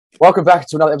Welcome back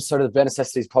to another episode of the Bare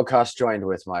Necessities podcast, joined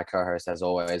with my co-host, as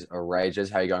always, Rages.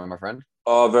 How you going, my friend?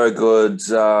 Oh, very good.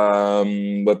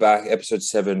 We're back, episode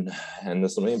 7, and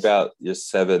there's something about your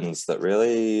sevens that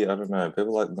really, I don't know,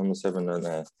 people like number 7, don't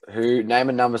they? Who name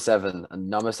a number 7? A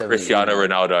number 7. Cristiano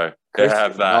Ronaldo. They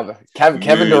have that.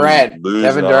 Kevin Durant.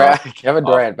 Kevin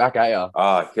Durant. Back at you.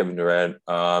 Kevin Durant.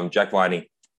 Jack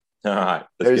Viney. All right.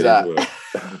 Who's that?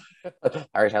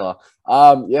 Harry Taylor.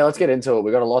 Let's get into it.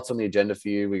 We got lots on the agenda for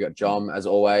you. We got Jom, as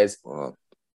always.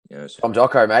 Yes. Jom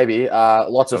Jocko, maybe.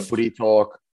 Lots of footy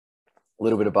talk, a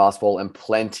little bit of basketball, and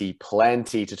plenty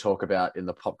to talk about in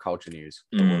the pop culture news.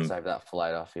 We'll save that for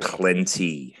later.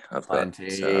 Plenty. I've got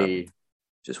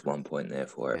just 1 point there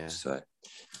for it. Yeah. So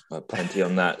plenty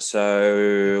on that.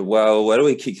 So, well, where do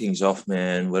we kick things off,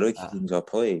 man? Where do we kick things off?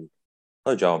 Probably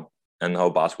Jom and the whole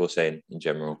basketball scene in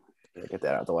general. Get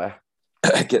that out of the way.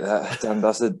 Get that done,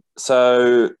 dusted.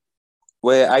 So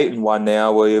we're 8-1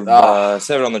 now. We've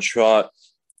 7 on the trot.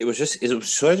 It was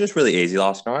sort of just really easy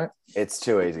last night. It's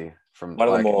too easy. From one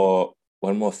of the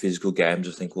more physical games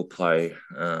I think we'll play.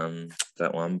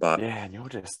 That one, but yeah, and you're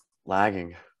just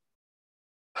lagging.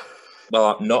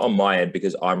 Well, not on my end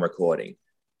because I'm recording.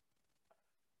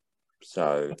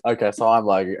 So okay, so I'm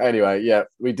lagging. Anyway, yeah,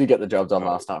 we did get the job done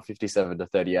last night,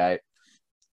 57-38.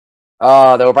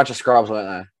 Oh, there were a bunch of scrubs,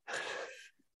 weren't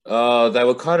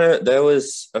there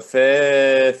was a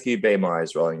fair few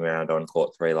BMIs rolling around on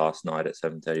court 3 last night at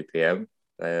 7:30 p.m.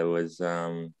 There was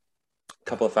a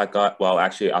couple of fat guys. Well,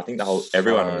 actually, I think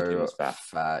everyone on the team was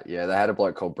fat. Yeah, they had a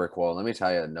bloke called Brickwall. Let me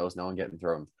tell you, there was no one getting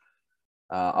through him.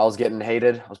 I was getting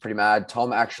heated. I was pretty mad.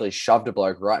 Tom actually shoved a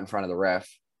bloke right in front of the ref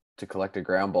to collect a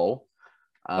ground ball.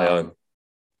 Play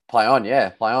on.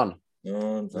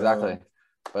 Exactly.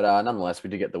 But nonetheless,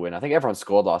 we did get the win. I think everyone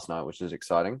scored last night, which is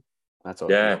exciting. That's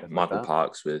all. Yeah, Michael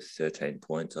Parks with 13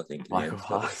 points, I think. Michael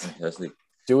Parks. Fantastic.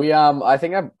 Do we? I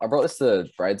think I brought this to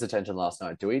Braid's attention last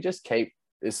night. Do we just keep?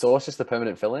 Is Sauce just the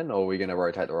permanent fill-in, or are we going to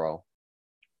rotate the role?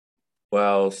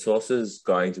 Well, Sauce is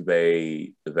going to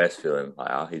be the best fill-in player.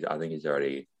 I think he's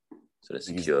already sort of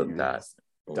secured that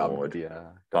award.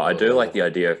 But I do like the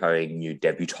idea of having new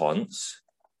debutants.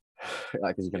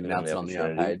 Like he's going to announce it on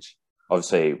the page.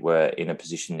 Obviously, we're in a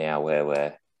position now where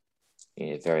we're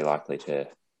very likely to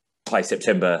play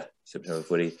September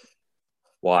footy.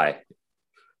 Why?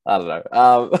 I don't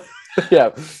know.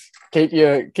 Yeah, keep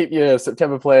your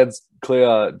September plans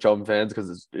clear, Jom fans,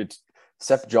 because it's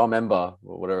Sep Jom Ember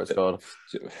or whatever it's called.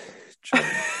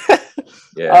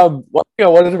 Yeah. One thing I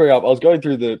wanted to bring up, I was going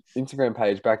through the Instagram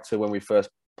page back to when we first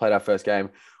played our first game.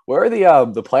 Where are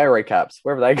the player recaps?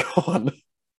 Where have they gone?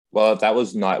 Well, that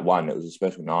was night 1. It was a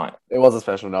special night. It was a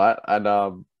special night,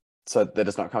 and so they're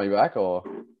just not coming back, or?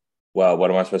 Well,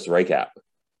 what am I supposed to recap?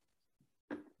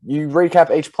 You recap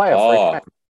each player. For each game.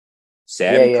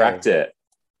 Sam cracked it.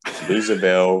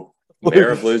 Loserville, Mayor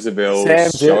of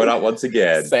Loserville, showing up once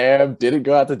again. Sam didn't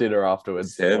go out to dinner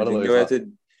afterwards. Sam didn't go out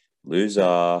to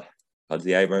loser. Hugs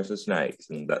the 8 most of snakes,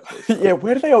 and that's yeah.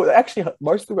 Where did they all? Actually,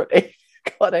 most of them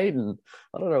got eaten.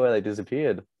 I don't know where they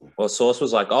disappeared. Well, Sauce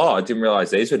was like, "Oh, I didn't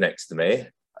realize these were next to me."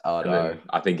 Oh no!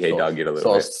 I think he dug it a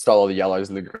little bit. Stole all the yellows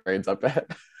and the greens, I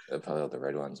bet. Probably all the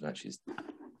red ones match his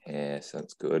hair, so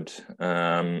that's good.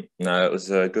 No, it was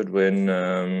a good win.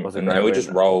 We just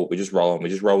roll with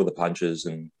the punches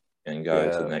and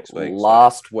go to the next week.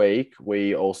 Last week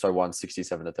we also won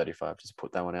 67-35. Just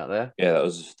put that one out there. Yeah, that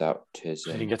was.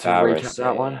 Didn't get to recap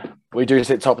that one. We do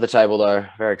sit top of the table though.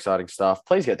 Very exciting stuff.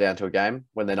 Please get down to a game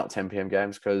when they're not 10 p.m.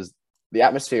 games, because the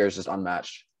atmosphere is just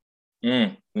unmatched.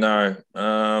 No,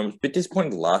 a bit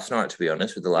disappointed last night, to be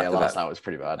honest, with the lack of last night was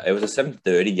pretty bad. It was a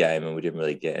 7:30 game and we didn't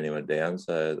really get anyone down,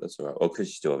 so that's all right. Well,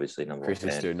 Chris Stu, obviously, number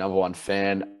one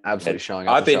fan, absolutely showing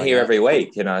up. I've been here every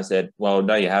week, and I said, well,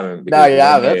 no, you haven't. No, you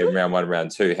haven't. Round 1,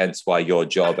 round 2, hence why your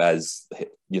job as,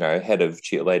 head of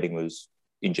cheerleading was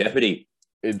in jeopardy.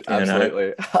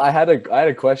 Absolutely. I had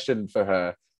a question for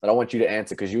her that I want you to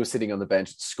answer, because you were sitting on the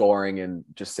bench scoring and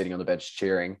just sitting on the bench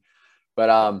cheering.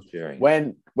 But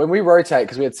when we rotate,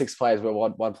 because we had 6 players, we had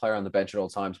one player on the bench at all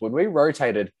times. When we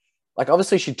rotated, like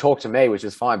obviously she'd talk to me, which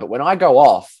is fine. But when I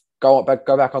go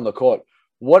back on the court,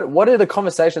 what are the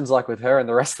conversations like with her and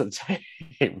the rest of the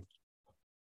team?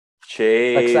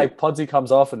 Like say Podsy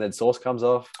comes off and then Sauce comes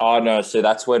off. Oh no, so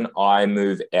that's when I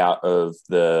move out of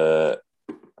the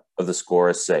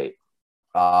scorer's seat.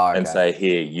 Okay. And say,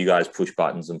 here, you guys push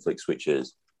buttons and flick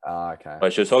switches. Okay.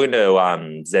 But she was talking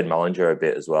to Zed Mullinger a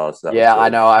bit as well. So yeah, I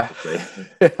know. I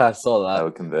saw that. They were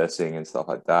conversing and stuff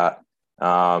like that. We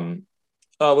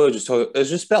were just talking. It was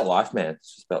just about life, man.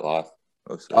 It's just about life.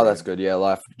 Oh, that's good. Yeah,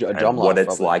 life. Jom what life,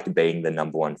 it's like being the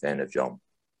number 1 fan of Jom.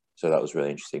 So that was really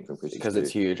interesting from Chrissy because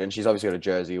it's huge, and she's obviously got a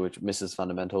jersey which misses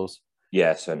fundamentals.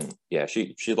 Yes, and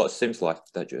she seems to like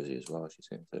that jersey as well. She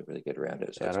seems to really get around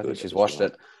it. So I don't think she's washed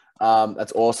it.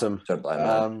 That's awesome. Don't blame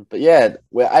her. But yeah,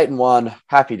 we're 8-1.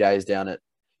 Happy days down at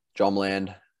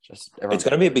Jomland. It's going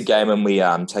to be a big game when we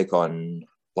take on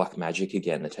Black Magic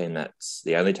again,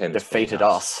 the only team that's defeated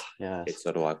us. Yeah, it's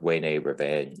sort of like we need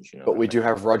revenge, But we do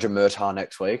have Roger Murtaugh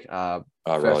next week.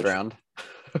 First round.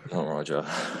 Not Roger.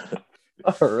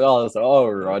 Roger.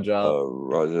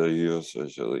 Roger, you're so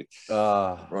silly.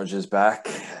 Roger's back.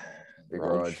 Big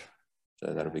Rog.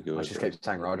 So that'll be good. I just keep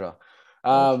saying Roger.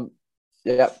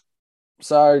 Yeah.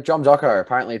 So John Jocko,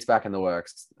 apparently it's back in the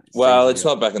works. Well, it's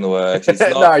not back in the works. It's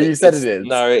not, no, you said it is.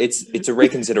 No, it's a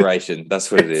reconsideration. That's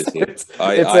what it is.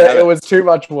 It was too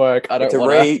much work. It's a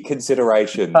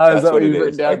reconsideration. That's what it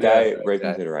is. Okay,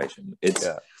 reconsideration.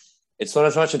 It's not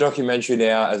as much a documentary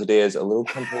now as it is a little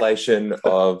compilation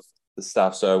of the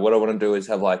stuff. So what I want to do is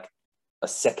have like a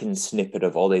second snippet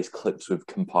of all these clips we've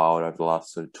compiled over the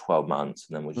last sort of 12 months,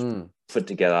 and then we'll just put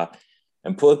together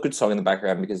and put a good song in the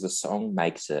background because the song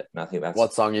makes it. And I think that's...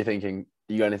 What song are you thinking?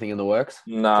 You got anything in the works?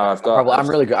 No, I'm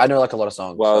really good. I know like a lot of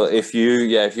songs. Well, so. if you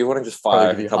want to just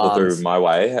fire a couple through my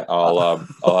way, I'll have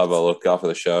a look after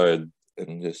the show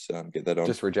and just get that on.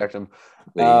 Just reject them.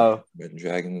 Red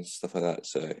Dragons, stuff like that.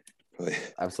 So probably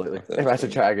absolutely. Imagine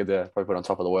Dragons there, probably put on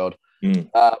top of the world.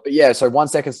 But yeah, so 1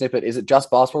 second snippet. Is it just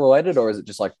basketball related or is it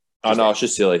just like? Oh no, it's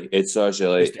just silly. It's so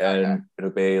silly, and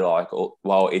it'll be like,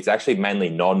 well, it's actually mainly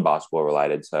non-basketball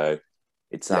related. So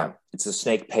it's a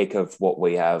sneak peek of what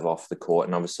we have off the court,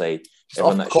 and obviously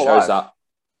everyone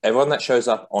that shows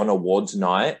up on awards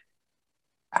night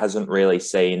hasn't really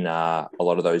seen a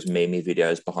lot of those meme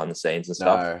videos behind the scenes and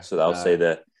stuff. So they'll see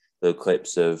the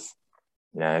clips of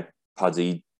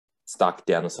Pudsey stuck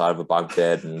down the side of a bunk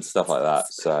bed and stuff like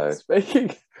that. So speaking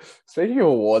of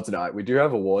awards night, we do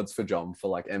have awards for John for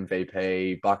like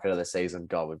MVP, bucket of the season.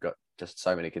 God, we've got just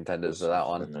so many contenders for that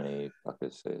one. Many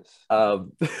buckets.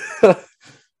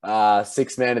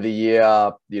 6th man of the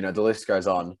year, the list goes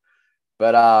on.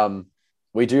 But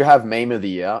we do have meme of the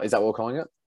year. Is that what we're calling it?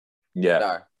 Yeah.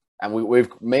 No.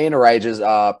 And me and Rages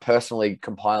are personally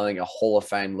compiling a Hall of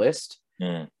Fame list,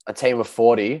 a team of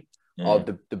 40 of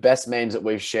the best memes that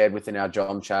we've shared within our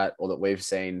Jom chat or that we've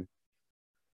seen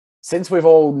since we've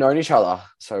all known each other.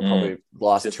 So probably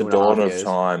last since 2.5 years. The dawn of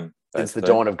time. Since the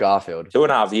dawn of Garfield.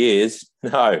 2.5 years?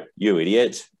 No, you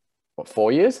idiot. What,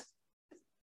 4 years?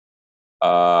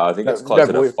 I think it's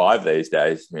closer to 5 these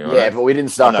days. Yeah, but we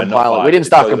didn't start compiling. We didn't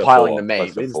start compiling the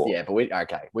memes. We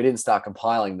didn't start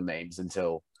compiling the memes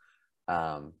until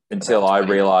I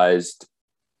realized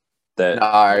that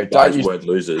guys weren't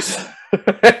losers.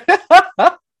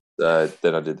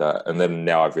 Then I did that, and then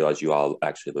now I've realized you are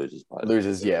actually losers.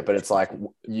 But it's like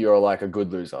you're like a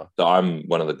good loser. So I'm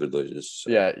one of the good losers.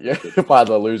 So. Yeah, by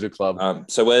the loser club.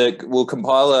 So we'll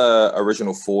compile a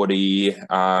original 40,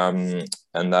 and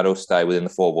that'll stay within the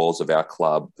 4 walls of our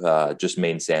club. Just me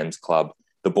and Sam's club.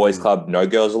 The boys' club, no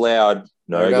girls allowed.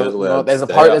 No girls allowed. There's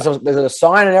a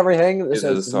sign and everything that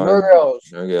says no girls.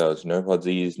 No girls, no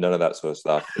podsies, none of that sort of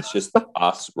stuff. It's just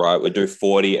us, right? We'll do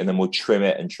 40 and then we'll trim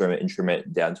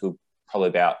it down to probably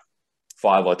about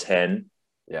 5 or 10.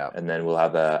 Yeah. And then we'll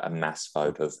have a mass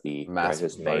vote of the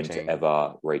greatest meme to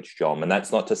ever reach Jom. And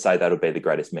that's not to say that'll be the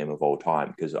greatest meme of all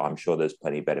time, because I'm sure there's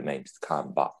plenty better memes to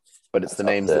come. But it's the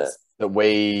memes that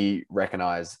we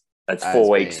recognize. That's 4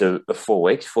 weeks of 4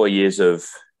 weeks, 4 years of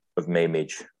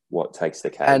memeage. What takes the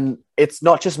cake? And it's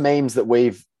not just memes that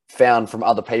we've found from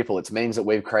other people. It's memes that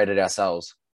we've created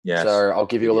ourselves. Yes. So I'll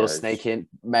give you a little sneak hint.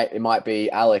 It might be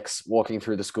Alex walking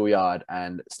through the schoolyard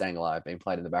and Staying Alive being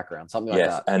played in the background. Something like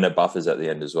that. And it buffers at the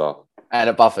end as well. And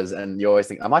it buffers. And you always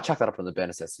think, I might chuck that up on the bare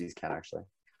necessities can actually.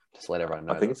 Just let everyone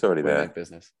know. I think it's already there.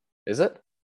 Business. Is it?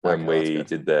 When we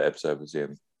did the episode with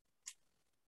Zoom.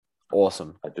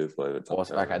 Awesome. I do believe it's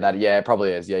awesome. Okay, it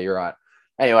probably is. Yeah, you're right.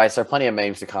 Anyway, so plenty of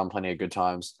memes to come, plenty of good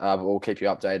times. But we'll keep you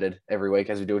updated every week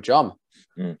as we do with Jom.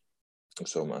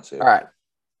 That's all I see. All right.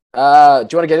 Do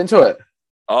you want to get into it?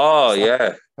 Oh,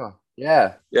 yeah. Oh,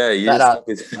 yeah. Yeah,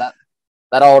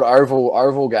 that old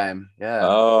oval game. Yeah.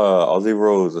 Oh, Aussie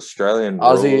rules, Australian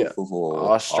rules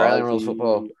football. Australian rules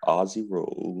football. Aussie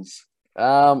rules.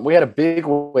 We had a big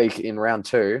week in round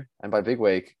 2, and by big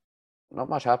week, not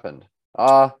much happened.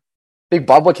 Big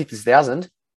Bubbler kicked his 1,000.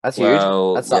 That's huge.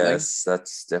 That's something. Yes,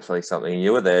 that's definitely something.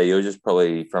 You were there. You were just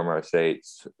probably from our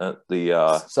seats at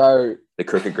the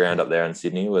cricket ground up there in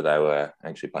Sydney, where they were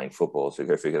actually playing football. So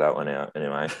go figure that one out.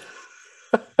 Anyway.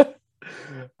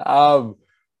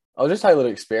 I'll just tell you a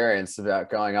little experience about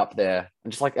going up there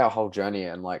and just like our whole journey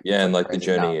and like and like the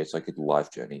journey, it's like a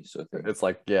life journey sort of thing. It's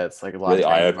like it's like a really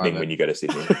eye-opening when you go to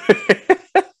Sydney.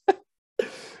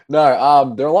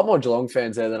 No, there are a lot more Geelong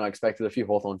fans there than I expected. A few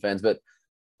Hawthorn fans, but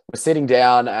we're sitting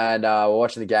down and we're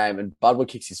watching the game, and Budwood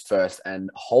kicks his first, and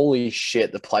holy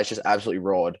shit, the place just absolutely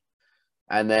roared.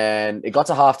 And then it got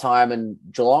to halftime, and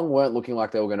Geelong weren't looking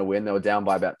like they were going to win. They were down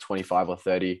by about 25 or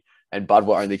 30, and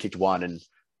Budwood only kicked one. And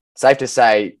safe to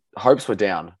say, hopes were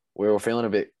down. We were feeling a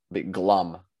bit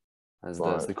glum, as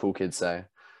the cool kids say.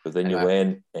 But then anyway, you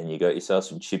went and you got yourself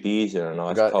some chippies and a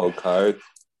nice cold Coke.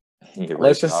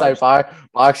 Let's just say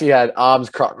Parksy had arms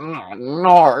crossed.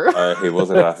 No. He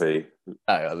wasn't happy.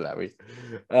 No, he wasn't happy.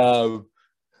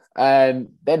 And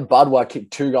then Budwa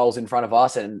kicked 2 goals in front of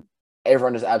us, and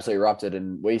everyone just absolutely erupted.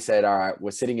 And we said, all right,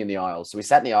 we're sitting in the aisles. So we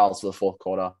sat in the aisles for the fourth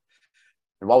quarter.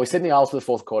 And while we sit in the aisles for the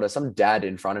fourth quarter, some dad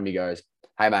in front of me goes,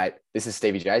 hey, mate, this is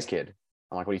Stevie J's kid.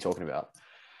 I'm like, what are you talking about?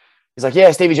 He's like,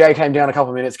 yeah, Stevie J came down a couple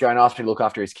of minutes ago and asked me to look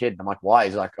after his kid. And I'm like, why?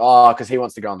 He's like, oh, because he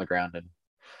wants to go on the ground. And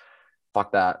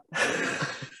fuck that.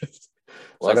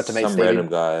 So I got to meet some random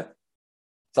guy.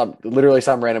 Literally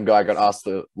some random guy got asked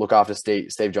to look after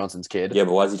Steve Johnson's kid. Yeah,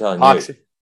 but why is he telling you?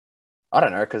 I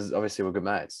don't know, because obviously we're good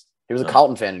mates. He was a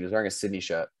Carlton fan and he was wearing a Sydney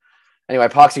shirt. Anyway,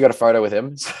 Parksy got a photo with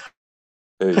him.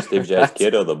 Who, Steve J's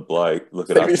kid or the bloke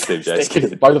looking after Steve J's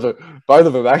kid? Both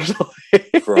of them actually.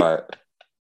 Right.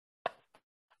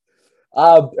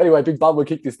 Anyway, Big Bubba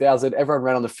kicked this down, and everyone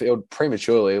ran on the field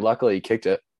prematurely. Luckily, he kicked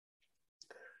it.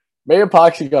 Me and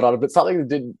Parksy got on it, but something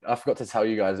that I forgot to tell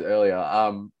you guys earlier.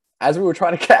 As we were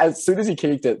trying to as soon as he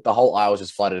kicked it, the whole aisle was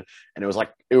just flooded, and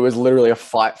it was literally a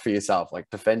fight for yourself, like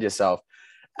defend yourself.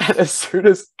 And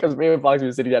because me and Parksy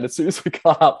were sitting down, as soon as we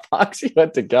got up, Parksy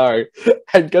went to go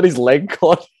and got his leg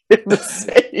caught in the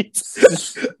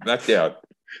seats. Back down.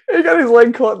 He got his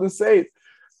leg caught in the seats.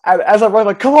 And as I'm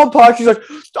like, come on, Parks, he's like,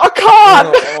 I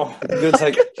can't. He's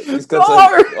gonna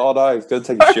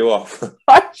take his shoe off.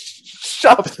 I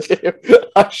shoved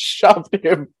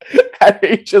him, and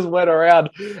he just went around,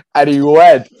 and he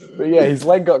went. But yeah, his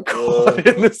leg got caught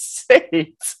in the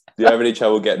seat. Do you have any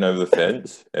trouble getting over the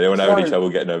fence? Anyone have any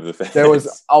trouble getting over the fence?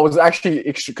 I was actually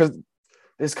because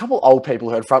there's a couple old people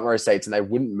who had front row seats, and they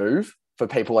wouldn't move for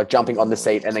people like jumping on the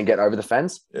seat and then get over the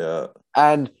fence. Yeah,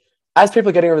 and as people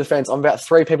are getting over the fence, I'm about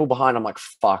 3 people behind. I'm like,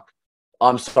 fuck,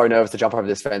 I'm so nervous to jump over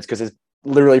this fence because there's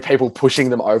literally people pushing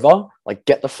them over. Like,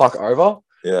 get the fuck over.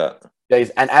 Yeah.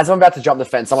 And as I'm about to jump the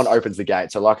fence, someone opens the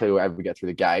gate. So luckily we were able to get through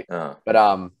the gate. Oh.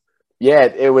 But yeah,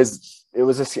 it was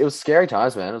scary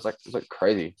times, man. It was like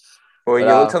crazy. Well, you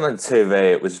looked on the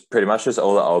TV, it was pretty much just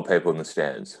all the old people in the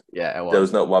stands. Yeah, it was. There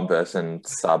was not one person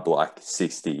sub like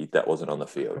 60 that wasn't on the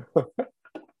field.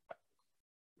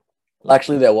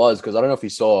 Actually, there was, because I don't know if you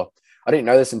saw. I didn't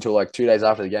know this until like 2 days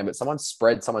after the game, but someone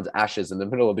spread someone's ashes in the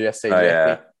middle of the SCG. Oh,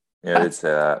 yeah. Yeah, I did say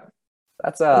that.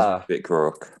 That's a bit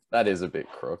crook. That is a bit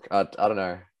crook. I don't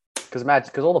know. Because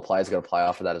all the players got to play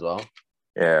after that as well.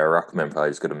 Yeah, Ruckman probably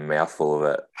just got a mouthful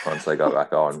of it once they got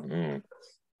back on.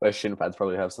 Those shin pads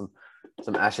probably have some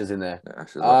ashes in there.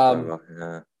 Ashes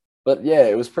yeah. But yeah,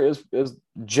 it was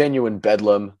genuine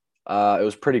bedlam. It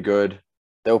was pretty good.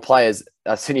 There were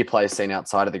Sydney players seen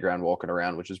outside of the ground walking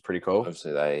around, which was pretty cool.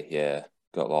 Obviously, they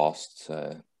got lost.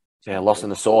 So yeah, lost in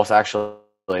the sauce actually.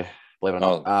 Believe it or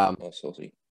not.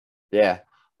 Saucy. Yeah,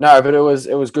 no, but it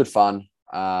was good fun.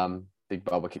 Big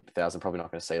Boba kicked 1,000. Probably not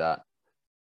going to see that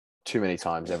too many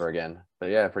times ever again.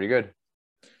 But yeah, pretty good.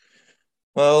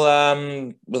 Well,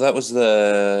 that was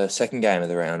the second game of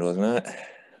the round, wasn't it?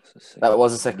 That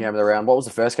was the second game of the round. What was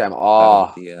the first game?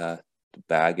 Oh, the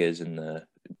Baggers and the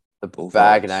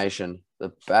Bag Nation.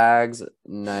 The Bags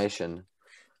Nation.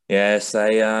 Yes,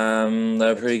 they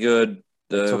were pretty good.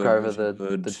 They took over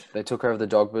the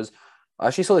Dogbers. I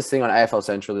actually saw this thing on AFL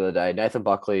Central the other day. Nathan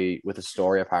Buckley, with a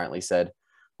story, apparently said,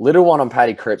 little one on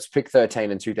Paddy Cripps, pick 13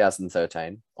 in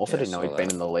 2013. Also didn't know he'd been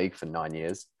in the league for 9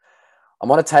 years. I'm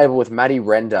on a table with Matty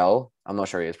Rendell. I'm not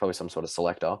sure he is, probably some sort of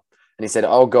selector. And he said,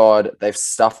 oh, God, they've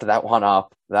stuffed that one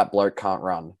up. That bloke can't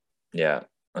run. Yeah,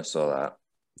 I saw that.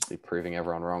 Proving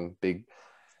everyone wrong. Big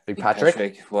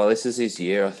Patrick. Well, this is his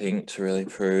year, I think, to really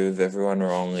prove everyone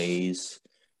wrong. He's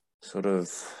sort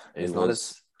of... I don't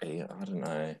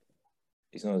know.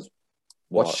 He's not as...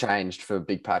 What's changed for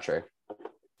Big Patrick?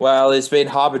 Well, he's been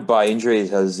harboured by injuries,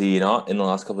 has he not, in the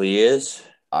last couple of years?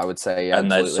 I would say, yeah.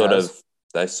 And they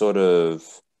sort of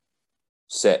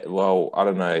set... Well, I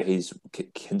don't know. He's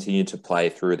continued to play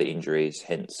through the injuries,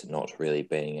 hence not really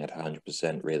being at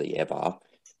 100% really ever.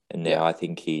 And now I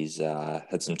think he's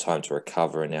had some time to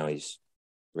recover, and now he's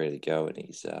ready to go, and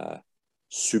he's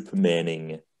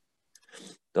Supermaning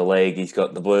the league. He's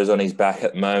got the Blues on his back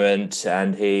at the moment,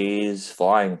 and he's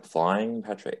flying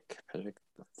Patrick the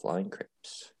Flying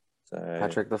Crips. So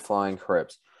Patrick the Flying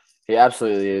Crips. He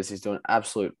absolutely is. He's doing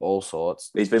absolute all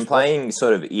sorts. He's been playing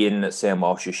sort of in Sam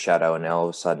Walsh's shadow, and now all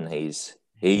of a sudden he's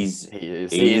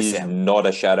not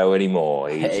a shadow anymore.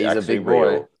 He's a big boy.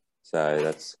 Real. So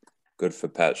that's good for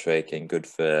Patrick and good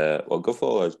for all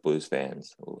those Blues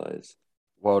fans. All those.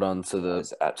 Well done to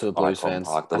the Blues fans.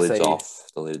 Park. The lid's off.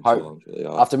 The lid's really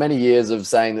off. After many years of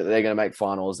saying that they're going to make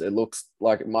finals, it looks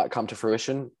like it might come to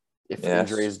fruition if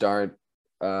injuries don't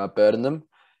burden them.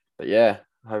 But yeah,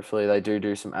 hopefully they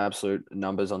do some absolute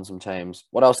numbers on some teams.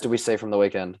 What else did we see from the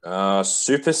weekend?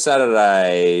 Super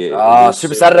Saturday.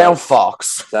 Super Saturday on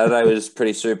Fox. Saturday was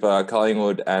pretty super.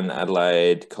 Collingwood and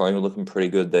Adelaide. Collingwood looking pretty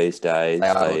good these days. They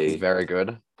are looking very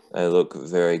good. They look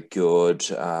very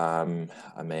good.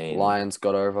 I mean, Lions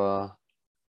got over.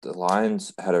 The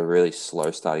Lions had a really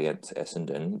slow start against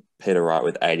Essendon. Peter Wright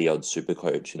with 80-odd super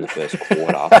coach in the first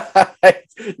quarter.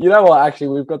 You know what? Actually,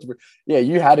 we've got to... Yeah,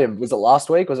 you had him. Was it last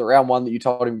week? Was it round one that you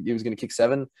told him he was going to kick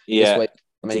 7? Yeah, this week,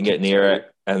 didn't get near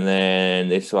it. And then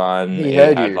this one, he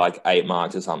had like 8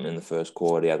 marks or something in the first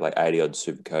quarter. He had like 80-odd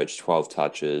super coach, 12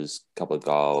 touches, a couple of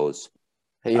goals.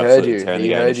 He heard you.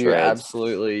 He heard you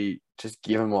absolutely just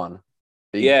give him one.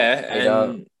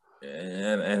 And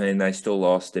then they still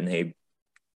lost, and he...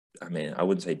 I mean, I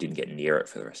wouldn't say he didn't get near it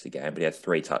for the rest of the game, but he had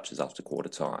 3 touches after quarter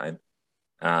time.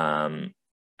 And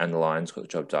the Lions got the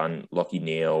job done. Lachie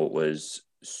Neale was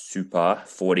super,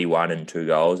 41 and 2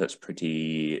 goals. That's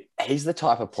pretty... He's the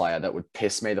type of player that would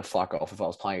piss me the fuck off if I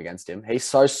was playing against him. He's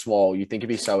so small. You'd think it'd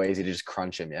be so easy to just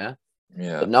crunch him, yeah?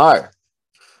 Yeah. But no,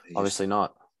 obviously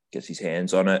not. Gets his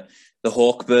hands on it. The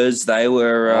Hawkbirds, they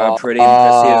were pretty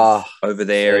impressive over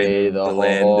there in the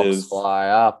land of... fly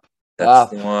up.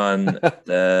 That's the one.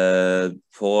 The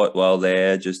Port, well,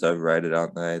 they're just overrated,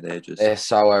 aren't they? They're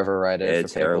so overrated. They're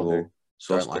terrible.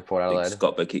 Don't like Port Adelaide.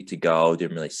 Scott kicked a goal.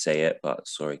 Didn't really see it, but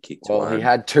saw he kicked one. Well, he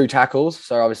had 2 tackles,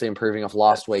 so obviously improving off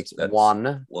last week's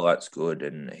 1. Well, that's good,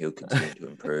 and he'll continue to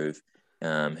improve.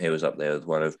 He was up there with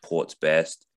one of Port's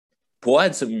best. Port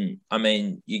had some... I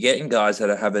mean, you're getting guys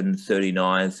that are having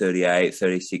 39, 38,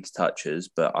 36 touches,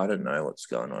 but I don't know what's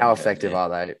going on. How effective are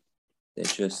they? They're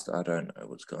just, I don't know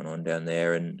what's going on down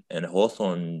there. And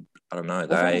Hawthorn, I don't know.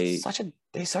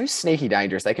 They're so sneaky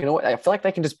dangerous. I feel like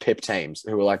they can just pip teams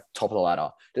who are like top of the ladder.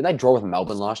 Didn't they draw with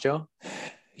Melbourne last year?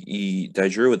 They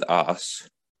drew with us.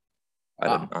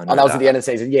 That was at the end of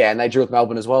the season. Yeah, and they drew with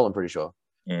Melbourne as well, I'm pretty sure.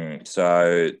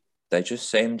 So they just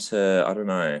seem to, I don't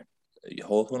know.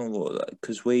 Hawthorn,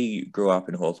 because we grew up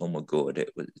in Hawthorn were good.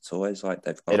 It's always like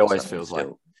they've got... It always feels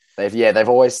still. They've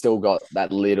always still got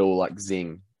that little like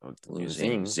zing.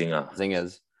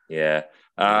 Zingers. Yeah.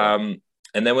 And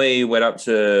then we went up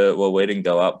to, well, we didn't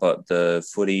go up, but the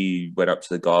footy went up to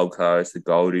the Gold Coast, the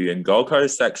Goldie, and Gold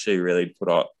Coast actually really put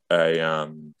up they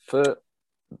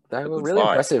were really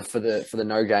impressive for the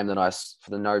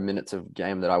no minutes of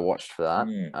game that I watched for that.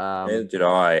 Neither did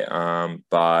I.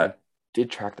 But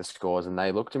did track the scores and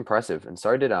they looked impressive, and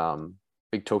so did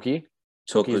Big Tookie.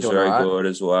 Took was very good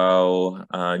as well.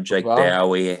 Jake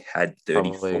Dowie had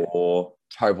 34.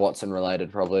 Tobe Watson related,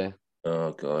 probably.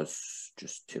 Oh, gosh.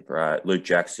 Just tip right. Luke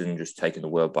Jackson just taking the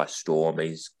world by storm.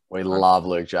 We love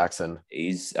Luke Jackson.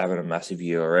 He's having a massive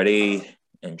year already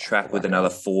and track with another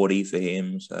 40 for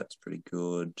him. So that's pretty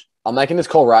good. I'm making this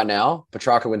call right now.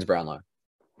 Petrarca wins Brownlow.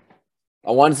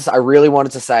 I really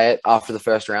wanted to say it after the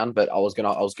first round, but I was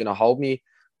gonna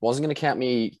wasn't gonna count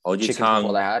me chickens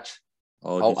before they hatch.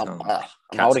 Hold your tongue.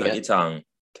 I'm holding it. Your tongue.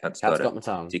 Cat's got my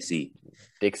tongue.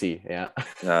 Dixie, yeah.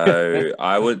 So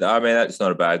I mean, that's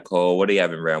not a bad call. What do you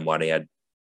have in round 1? He had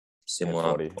similar,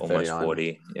 40, almost 39.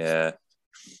 40. Yeah.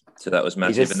 So that was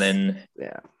massive. And then,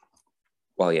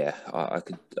 well, yeah, I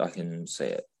can see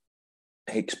it.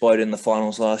 He exploded in the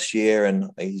finals last year,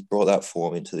 and he's brought that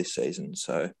form into this season.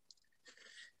 So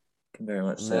can very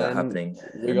much see that happening.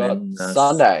 We got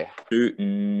Sunday.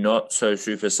 Not so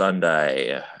super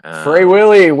Sunday. Free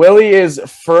Willie. Willie is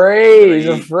free. He's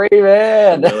a free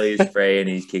man. Willie's free and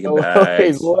he's kicking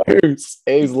bags.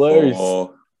 He's loose.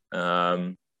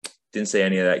 Didn't see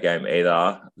any of that game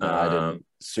either. No, I didn't.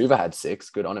 Suva had 6.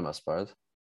 Good on him, I suppose.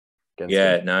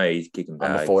 He's kicking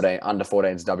bags. Under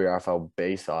 14's WRFL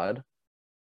B side.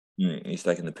 He's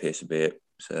taking the piss a bit,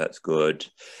 so that's good.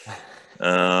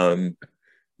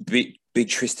 Big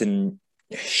Tristan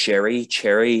Cherry,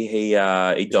 he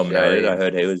dominated. I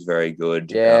heard he was very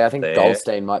good. Yeah, I think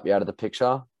Goldstein might be out of the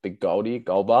picture. Big Goldie,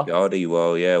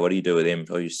 well, yeah. What do you do with him?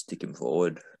 Probably just stick him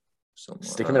forward.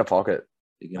 Stick him in a pocket.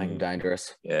 Making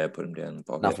dangerous. Yeah, put him down in the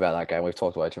pocket. Enough about that game. We've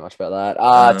talked way too much about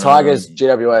that. Tigers,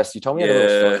 GWS. You told me you had a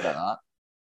little story about that.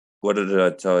 What did I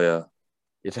tell you?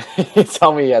 You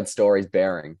told me you had stories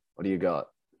bearing. What do you got?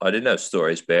 I didn't have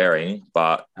stories bearing,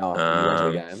 but you went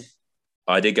to the game.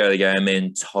 I did go to the game,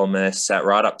 and Thomas sat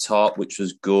right up top, which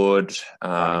was good.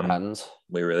 Running patterns.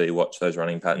 We really watched those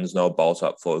running patterns. Noel Bolt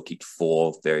up forward, kicked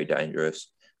 4, very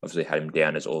dangerous. Obviously had him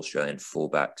down as All-Australian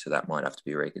fullback, so that might have to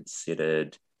be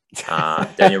reconsidered.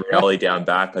 Daniel Rioli down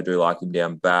back. I do like him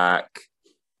down back.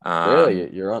 Really?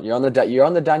 You're on the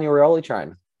Daniel Rioli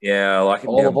train. Yeah, I like him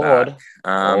all down aboard.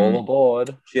 Back. All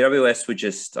aboard. GWS were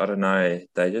just, I don't know,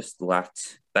 they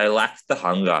lacked the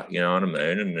hunger, you know what I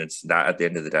mean? And it's that at the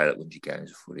end of the day that wins you games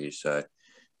of footy. So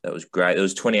that was great. There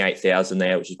was 28,000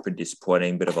 there, which is pretty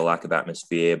disappointing. Bit of a lack of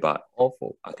atmosphere, but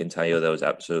awful. I can tell you there was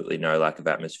absolutely no lack of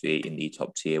atmosphere in the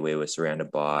top tier. We were surrounded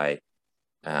by,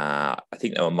 I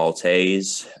think they were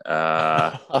Maltese.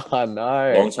 I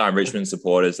know. Long-time Richmond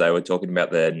supporters. They were talking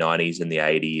about the 90s and the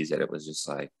 80s, and it was just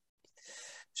like,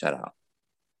 shut up.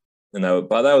 And they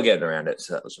were getting around it,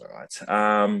 so that was all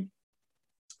right.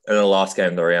 And the last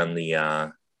game around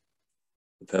the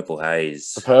Purple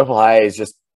Haze. The Purple Haze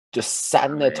just sat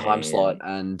in their time slot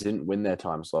and didn't win their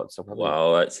time slot. So probably...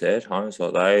 Well, that's their time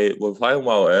slot. They were playing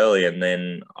well early, and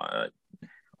then I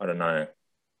don't know.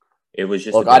 It was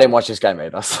just. Look, I didn't watch this game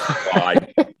either.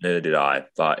 Neither did I,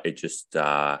 but it just.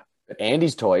 But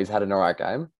Andy's Toys had an alright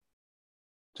game.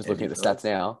 Just looking at the stats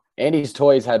now, Andy's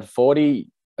Toys had 40.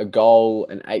 A goal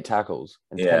and 8 tackles.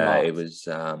 And 10 marks. It was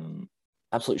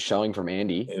absolute showing from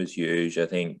Andy. It was huge. I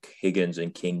think Higgins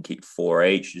and King kicked 4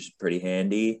 each, just pretty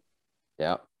handy.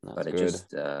 Yeah, but it good.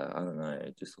 Just I don't know.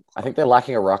 It just looks I think they're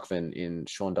lacking a ruckman in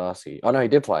Sean Darcy. Oh no, he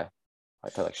did play. I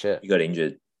played like shit. He got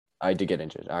injured. I did get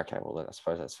injured. Okay, well I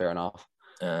suppose that's fair enough.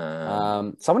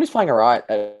 Someone who's playing alright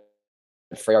at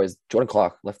Freo is Jordan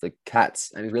Clark. Left the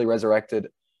Cats and he's really resurrected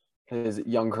his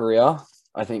young career.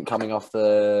 I think coming off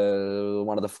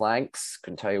one of the flanks,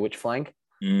 couldn't tell you which flank.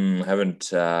 Haven't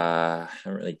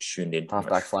really tuned into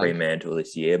much Fremantle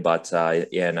this year, but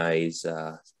he's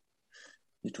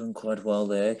doing quite well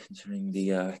there, considering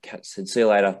the Cats said, "See you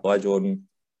later, bye Jordan."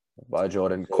 Bye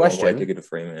Jordan. Question: to get to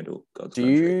Fremantle. Do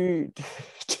you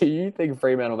think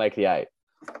Fremantle make the 8?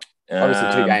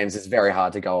 Obviously, 2 games is very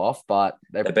hard to go off, but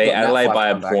they beat Adelaide by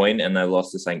a point and they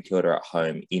lost to St Kilda at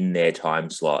home in their time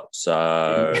slot.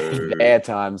 So their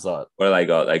time slot. What do they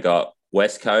got? They got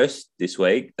West Coast this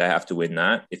week. They have to win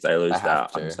that. If they lose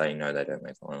that, I'm saying no, they don't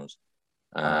make finals.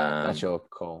 That's your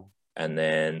call. And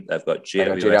then they've got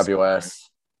GWS.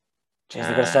 Jeez, they've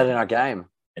got to start in our game.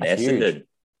 And Essendon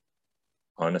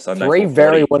on a Sunday. 3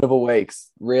 very winnable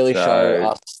weeks really show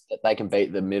us that they can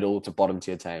beat the middle to bottom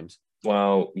tier teams.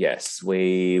 Well, yes,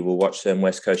 we will watch them.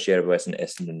 West Coast, GWS, and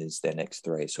Essendon is their next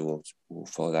 3, so we'll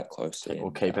follow that closely.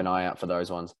 We'll keep an eye out for those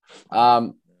ones.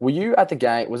 Were you at the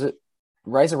game? Was it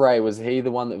Razor Ray? Was he the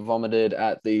one that vomited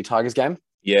at the Tigers game?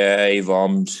 Yeah, he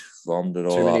vomited it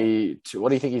all. What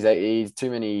do you think he's ate? He's too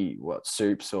many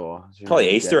soups or probably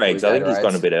Easter eggs. I think he's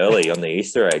gone a bit early on the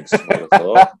Easter eggs.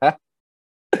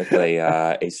 Luckily,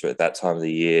 Easter at that time of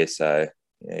the year, so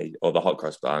yeah, or the hot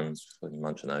cross buns.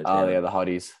 Munching those. Oh yeah, the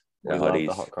hotties. We love the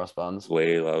hot cross buns.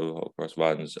 We love hot cross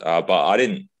buns. But I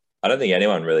don't think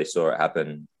anyone really saw it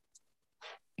happen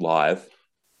live.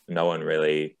 No one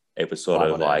really. It was sort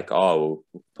of like, we'll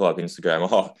pull up Instagram.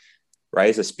 Oh,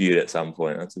 Razor spewed at some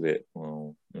point. That's a bit,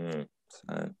 so put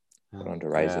on to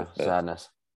Razor. Yeah, sadness.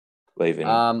 Leaving.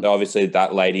 Obviously,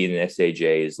 that lady in the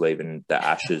SCG is leaving the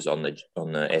ashes on the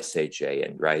SCG,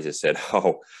 and Razor said,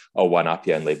 "Oh, I'll one up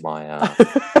you and leave my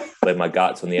leave my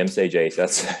guts on the MCG." So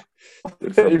that's.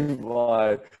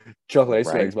 My chocolate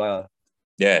Easter eggs, my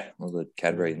yeah, all the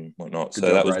Cadbury and whatnot. So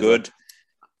that was good.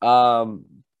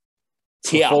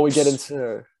 Before we get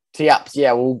into tee-ups,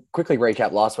 we'll quickly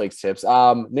recap last week's tips.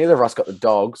 Neither of us got the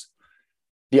Dogs.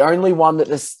 The only one that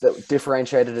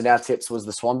differentiated in our tips was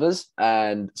the Swanbers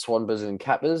and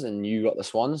Catbers, and you got the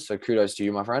Swans. So kudos to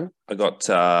you, my friend. I got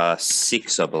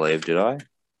 6, I believe. Did I?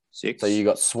 6. So you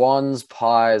got Swans,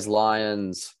 Pies,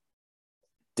 Lions,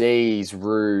 D's,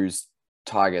 Roos,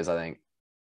 Tigers, I think.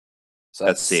 So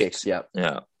that's 6. Yep.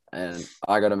 Yeah. And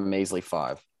I got a measly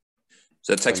 5.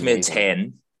 So it takes me a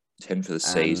 10. 10 for the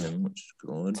season, which is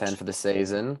good. 10 for the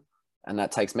season. And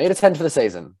that takes me to 10 for the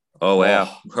season. Oh,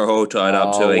 wow. We're all tied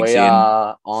up 2 weeks in. We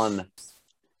are on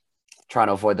trying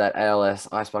to avoid that ALS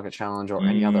Ice Bucket Challenge or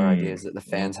any other ideas that the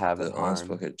fans have. The Ice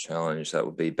Bucket Challenge, that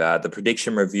would be bad. The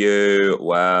prediction review,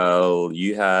 well,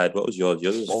 you had, what was yours?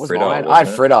 Yours was Fritter. Mine? I had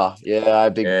Fritter. Yeah, I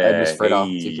had Miss Fritter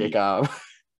to kick up.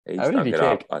 He stuck it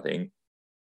up, I think.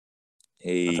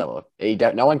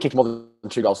 No one kicked more than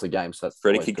 2 goals for the game. So that's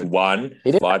Freddie kicked good. 1,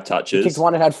 5 touches. He kicked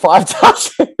 1 and had 5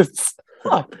 touches.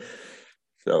 Fuck.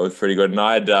 So it was pretty good. And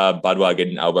I had Budweiser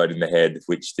getting elbowed in the head,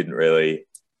 which didn't really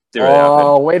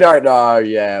happen. We don't know.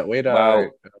 Yeah, we don't. Well,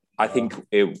 I think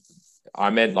I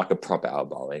meant like a proper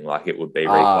elbowing, like it would be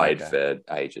replayed for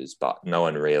ages, but no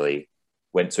one really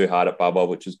went too hard at Bubba,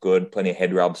 which is good. Plenty of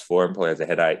head rubs for him. Probably has a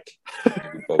headache.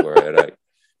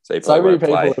 So many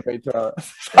people have been throwing.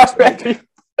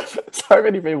 So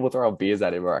many people throwing beers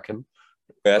at him, I reckon.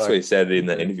 That's what he said in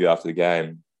the interview after the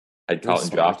game. Had Carlton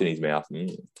draft in his mouth.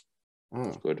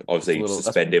 That's good. Obviously, you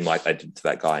suspend him like they did to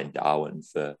that guy in Darwin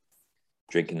for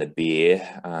drinking the beer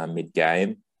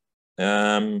mid-game.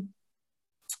 Awesome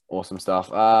stuff.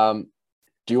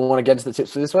 Do you want to get into the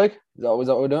tips for this week? Is that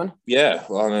what we're doing? Yeah.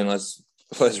 Well, I mean, let's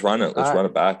run it. Let's run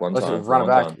it back one time. Let's run it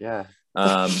back. Yeah.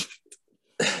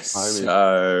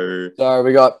 So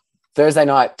we got Thursday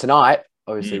night tonight.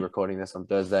 Obviously, recording this on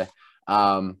Thursday.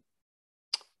 Dogbers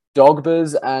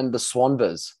and the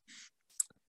Swanbers.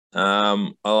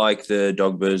 I like the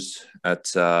Dogbers at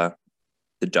the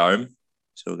Dome.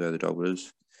 So we'll go the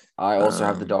Dogbers. I also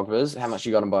have the Dogbers. How much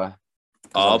you got them by?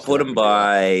 I'll put them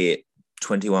by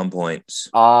 21 points.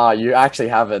 You actually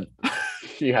haven't.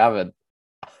 You haven't.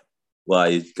 Well,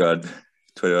 you've got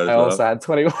 21 I also had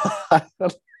 21.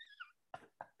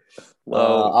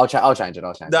 Well, I'll change it.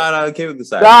 No, keep it the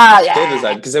same. Yeah. Keep it the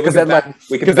same because then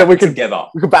we can back it together.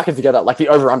 We can back it together like the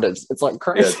over-unders. It's like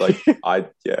crazy. Yeah, it's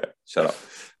like shut up.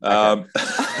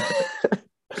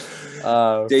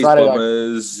 These Friday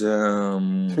Bombers.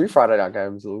 2 Friday night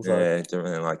games. It looks like. Don't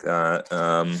really like that.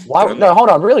 Why? No, hold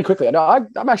on, really quickly. No,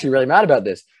 I'm actually really mad about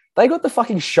this. They got the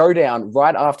fucking showdown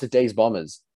right after D's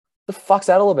Bombers. The fuck's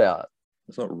that all about?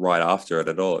 It's not right after it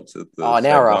at all. It's at the an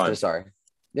hour after. Sorry.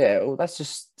 Yeah, well, that's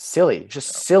just silly. It's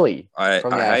just silly. I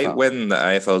hate when the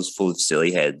AFL is full of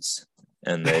silly heads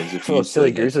and there's a few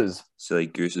silly gooses. Silly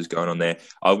gooses going on there.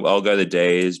 I'll go the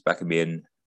D's, back them in.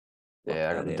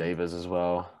 Yeah, I got the Divas as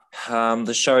well.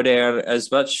 The showdown,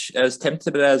 as much as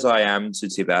tempted as I am to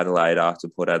tip Adelaide after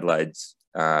Port Adelaide's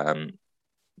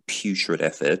putrid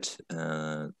effort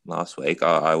last week,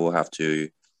 I will have to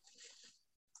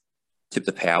tip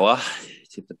the Power.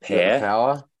 Tip the Pair. The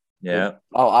Power? Yeah.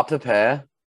 Up the Pair.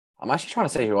 I'm actually trying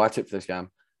to see who I tipped for this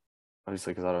game.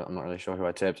 Obviously, because I'm not really sure who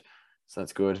I tipped. So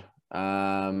that's good.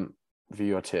 View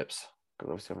your tips.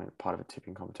 Because obviously I'm part of a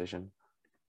tipping competition.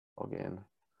 Log in.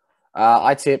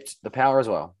 I tipped the Power as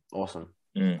well. Awesome.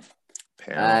 Power.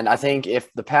 And I think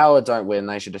if the Power don't win,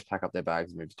 they should just pack up their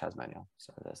bags and move to Tasmania.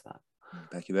 So there's that.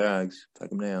 Pack your bags. Pack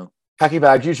them now. Pack your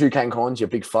bags. You too, Kane Corns, you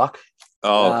big fuck.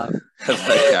 Oh,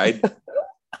 okay.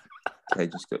 I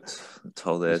just got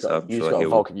told there, so I'm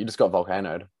sure you just got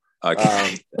volcanoed.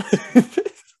 Okay.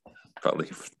 Probably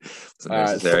wasn't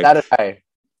necessary. Saturday.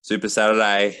 Super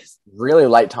Saturday. Really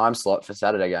late time slot for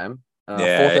Saturday game.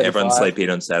 Everyone's sleeping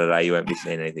on Saturday. You won't be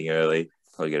seeing anything early.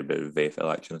 Probably get a bit of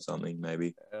VFL action or something,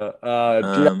 maybe.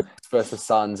 Versus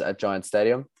Suns at Giant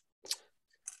Stadium.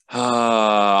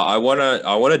 I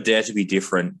wanna dare to be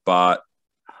different, but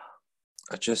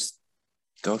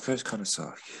Gold Coast kind of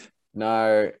suck.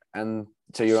 No, and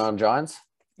so you're on Giants?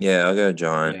 Yeah, I'll go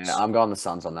Giants. Yeah, I'm going the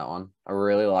Suns on that one. I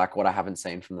really like what I haven't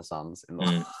seen from the Suns in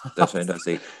the that's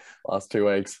fantastic. last 2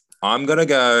 weeks. I'm gonna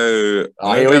go.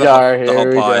 Here we go. The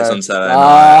hot pies on Saturday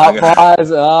night. Hot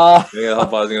pies. I'm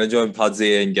gonna join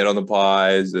Pudsey and get on the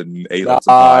pies and eat lots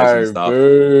of pies and stuff.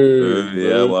 Boo.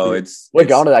 Yeah, well, we're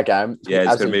going to that game.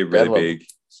 It's gonna be really big.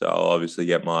 So I'll obviously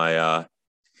get my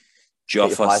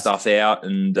Joffa stuff out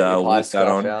and whip that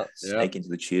on. Sneak into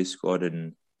the cheer squad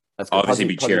and obviously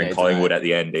be cheering Collingwood at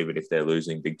the end, even if they're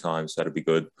losing big time. So that'd be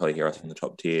good. Probably hear us from the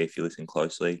top tier if you listen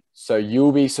closely. So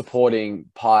you'll be supporting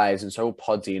Pies and so will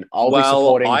Podsy, and I'll be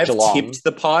supporting Geelong. I've tipped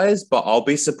the Pies, but I'll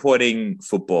be supporting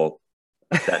football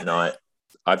that night.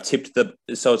 I've tipped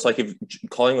so it's like if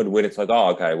Collingwood win, it's like,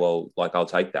 oh, okay, well, like I'll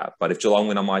take that. But if Geelong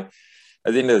win, I'm like,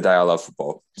 at the end of the day, I love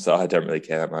football, so I don't really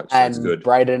care that much. And it's good.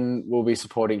 Braden will be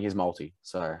supporting his multi.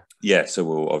 So so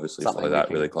we'll obviously follow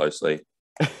that really closely.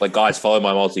 Like, guys, follow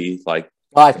my multi. Like,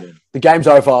 guys, the game's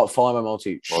over. Follow my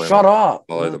multi. Shut up.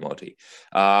 Follow the multi.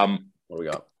 What do we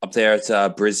got up there? It's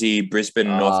Brisbane,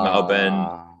 North Melbourne.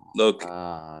 Look,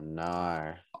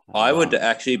 no. I would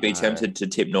actually be tempted to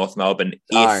tip North Melbourne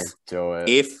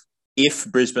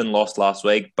if Brisbane lost last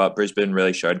week, but Brisbane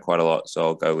really showed quite a lot, so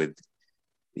I'll go with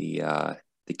the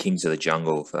Kings of the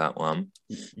Jungle for that one.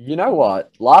 You know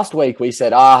what? Last week we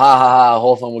said,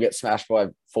 Hawthorn will get smashed by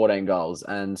 14 goals,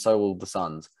 and so will the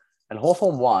Suns. and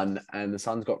Hawthorn won, and the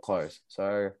Suns got close.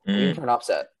 So I'm in for an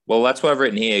upset. Well, that's what I've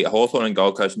written here. Hawthorn and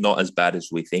Gold Coast not as bad as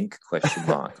we think? ?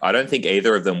 I don't think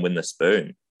either of them win the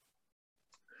spoon.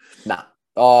 Nah.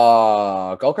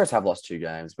 Oh, Gold Coast have lost 2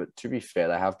 games, but to be fair,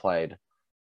 they have played.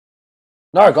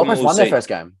 No, Gold Coast won their first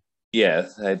game. Yeah,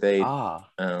 they beat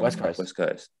West Coast. West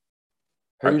Coast.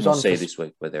 Who's on see this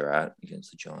week where they're at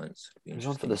against the Giants? Who's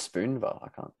on for the Spoonville? I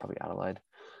can't. Probably Adelaide.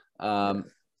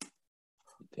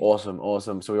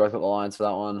 Awesome. So we both got the Lions for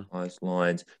that one. Nice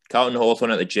Lions. Carlton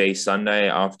Hawthorn at the G Sunday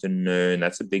afternoon.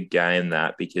 That's a big game,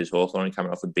 because Hawthorn are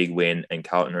coming off a big win and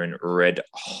Carlton are in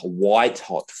white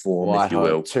hot form, if you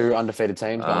will. 2 undefeated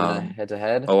teams going head to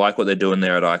head. I like what they're doing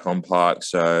there at Icon Park.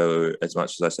 So as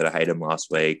much as I said I hate them last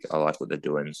week, I like what they're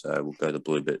doing. So we'll go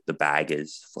the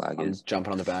Baggers, Flaggers. I'm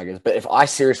jumping on the Baggers. But if I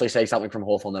seriously say something from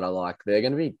Hawthorn that I like, they're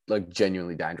going to be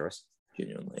genuinely dangerous.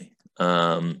 Genuinely,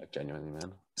 man.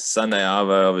 Sunday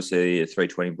Arvo, obviously a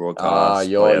 3:20 broadcast.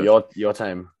 Your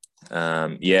team.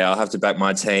 I'll have to back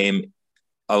my team.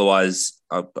 Otherwise,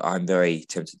 I'm very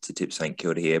tempted to tip St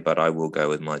Kilda here, but I will go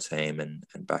with my team and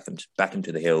back him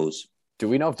to the hills. Do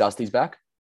we know if Dusty's back?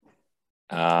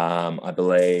 I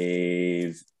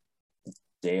believe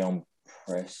Dion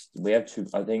Press. We have 2.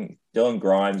 I think Dylan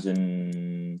Grimes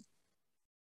and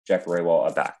Jack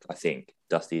Rewalt are back. I think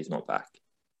Dusty is not back.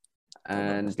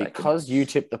 And because you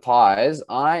tipped the Pies,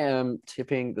 I am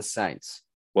tipping the Saints.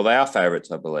 Well, they are favourites,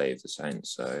 I believe, the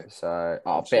Saints. So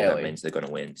barely. That means they're going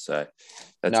to win. So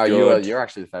that's good. You're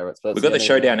actually the favourites. We've got the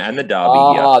showdown and the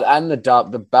derby. And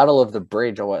the Battle of the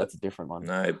Bridge. Oh, wait, that's a different one.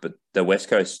 No, but the West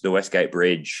Coast, the Westgate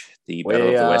Bridge, the Battle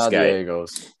of the Westgate. The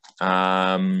Eagles.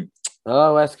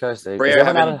 West Coast Eagles.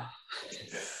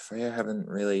 Freo haven't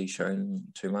really shown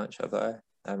too much, have they?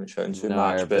 I haven't shown too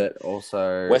much, but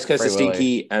also West Coast is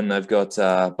stinky, and they've got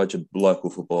a bunch of local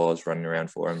footballers running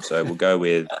around for them. So we'll go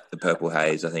with the Purple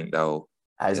Haze. I think they'll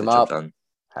haze them up.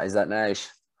 Haze that Nash.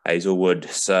 Hazelwood.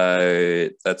 So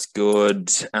that's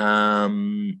good.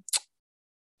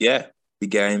 Big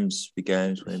games.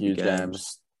 Huge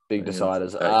games. Big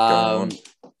deciders.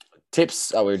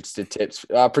 Tips. We just did tips.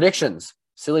 Predictions.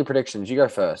 Silly predictions. You go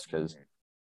first, because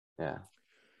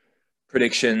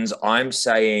predictions. I'm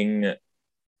saying.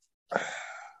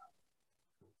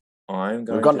 We've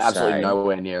gotten absolutely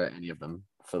nowhere near any of them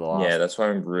for the last. Yeah, that's why I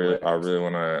really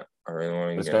want to.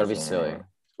 It's got to be silly.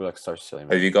 It's so silly.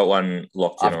 Man. Have you got one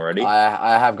locked in already?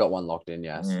 I have got one locked in.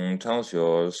 Yes. Tell us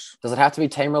yours. Does it have to be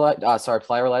team related?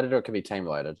 Player related, or it can be team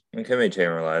related. It can be team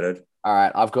related. All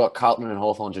right, I've got Carlton and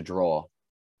Hawthorn to draw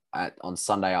on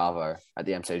Sunday Arvo at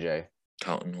the MCG.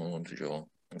 Carlton Hawthorn to draw.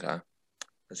 Okay,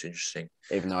 that's interesting.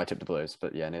 Even though I tipped the Blues,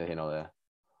 but neither here nor there.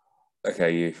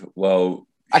 Okay,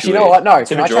 actually, you know what? No,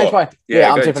 can I change my?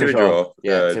 Yeah, I'm tipping a draw.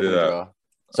 Yeah, tipping a draw.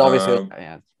 So obviously,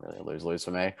 it's really a lose-lose for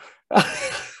me.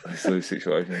 It's a lose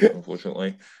situation,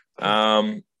 unfortunately.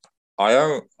 I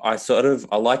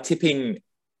like tipping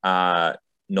not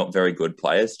very good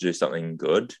players to do something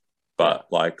good, but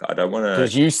I don't want to,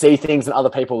 because you see things in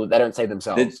other people that they don't see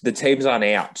themselves. The teams aren't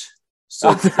out. So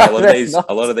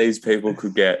a lot of these people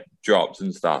could get dropped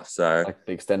and stuff. So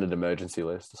the extended emergency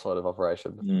list, sort of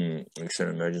operation.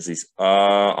 Extended emergencies.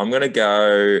 I'm gonna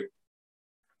go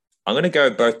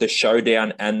both the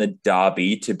showdown and the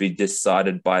derby to be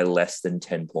decided by less than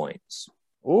 10 points.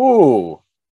 Ooh.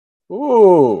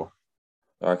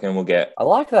 I reckon we'll get. I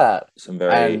like that. Some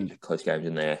very close games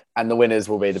in there, and the winners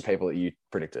will be the people that you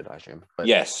predicted, I assume. But...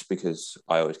 Yes, because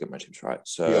I always get my tips right,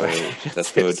 so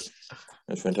that's good.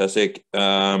 That's fantastic.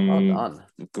 Well done.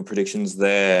 Good predictions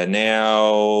there.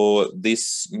 Now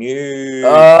this new,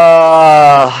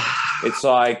 it's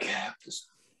like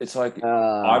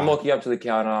I'm walking up to the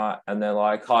counter and they're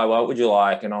like, "Hi, what would you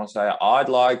like?" And I'll say, "I'd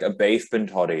like a beef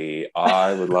bentoti.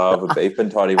 I would love a beef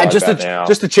bentoti right about now."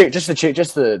 Just the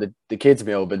kids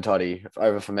meal bentoti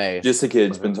over for me. Just the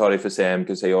kids bentoti for Sam,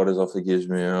 because he orders off the kids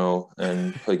meal,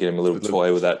 and probably get him a little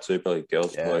toy with that too. Probably a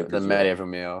girl's toy. The medieval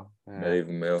meal.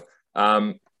 Medieval meal.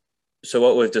 So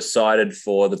what we've decided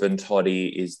for the bentoti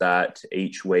is that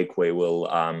each week we will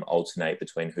alternate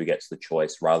between who gets the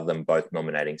choice, rather than both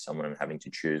nominating someone and having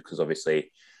to choose. Because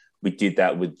obviously we did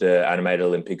that with the animated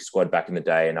Olympic squad back in the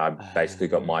day, and I basically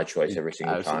got my choice every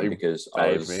single time because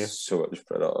I was so much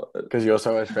better. Because you're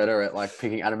so much better at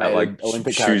picking animated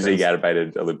Olympic choosing characters.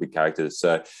 Animated Olympic characters.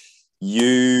 So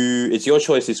it's your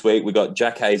choice this week. We got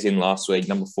Jack Hayes in last week,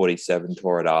 number 47,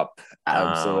 tore it up.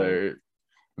 Absolute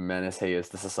menace he is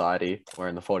to society,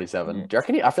 wearing the 47. Do you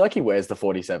reckon I feel like he wears the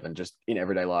 47 just in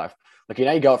everyday life?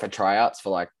 You go out for tryouts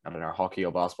for I don't know, hockey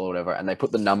or basketball or whatever, and they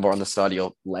put the number on the side of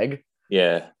your leg.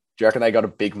 Yeah. Do you reckon they got a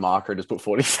big marker and just put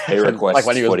 47? He requests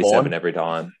when he was 47 born? Every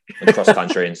time, across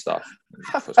country and stuff.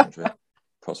 cross country.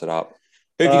 Cross it up.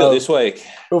 Who have you got this week?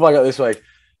 Who have I got this week?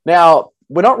 Now,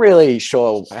 we're not really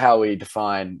sure how we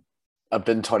define a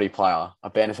Ben Toddy player, a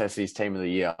Bare Necessities Team of the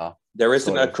Year. There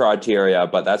isn't a criteria,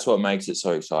 but that's what makes it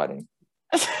so exciting.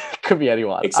 Could be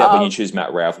anyone. Except when you choose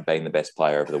Matt Rowell for being the best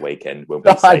player over the weekend, when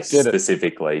we say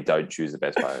specifically don't choose the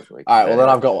best player over the weekend. All right, well, then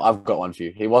I've got one for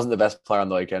you. He wasn't the best player on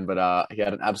the weekend, but he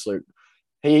had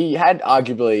he had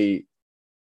arguably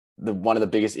one of the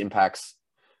biggest impacts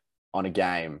on a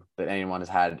game that anyone has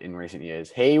had in recent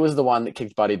years. He was the one that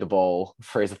kicked Buddy the ball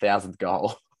for his 1,000th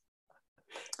goal.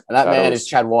 And that man is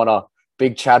Chad Warner,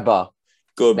 big Chadba.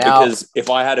 Good, because if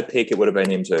I had a pick, it would have been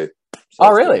him too. So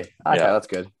really? Good. Okay, that's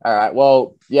good. All right.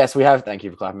 Well, yes, we have. Thank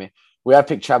you for clapping me. We have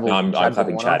picked Chad. No, I'm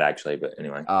clapping Chad actually, but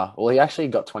anyway. Well, he actually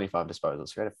got 25 disposals.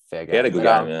 So he had a fair game. He had a good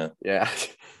game, yeah.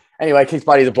 Anyway, kicks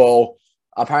Buddy the ball.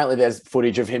 Apparently, there's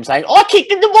footage of him saying, "I kicked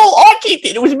the ball. I kicked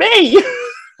it. It was me."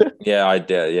 Yeah,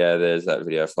 there's that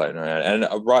video floating around,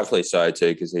 and rightfully so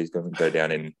too, because he's going to go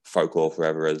down in folklore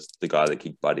forever as the guy that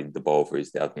kicked Buddy the ball for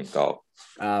his 1,000th goal.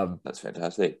 That's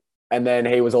fantastic. And then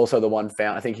he was also the one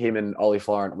found. I think him and Ollie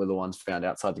Florent were the ones found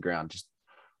outside the ground, just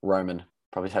roaming.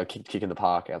 Probably had a kick in the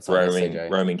park outside.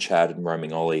 Roaming Chad and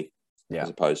roaming Ollie, as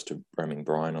opposed to roaming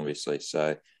Brian, obviously.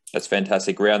 So that's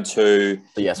fantastic. Round 2.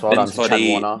 But yes, well done to Chad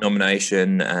Warner.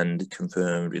 Nomination and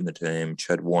confirmed in the team.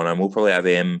 Chad Warner. And we'll probably have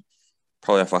him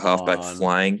off a halfback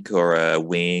flank or a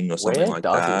wing or something like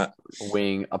that.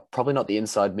 Wing, probably not the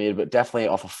inside mid, but definitely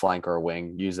off a flank or a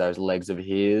wing. Use those legs of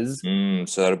his.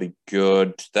 So that'll be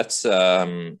good. That's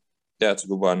a good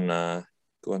one.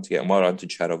 Good one to get. And well done to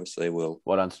Chad. Obviously, well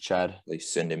done to Chad. Please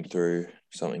send him through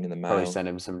something in the mail. Probably send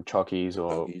him some chockies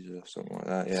or something like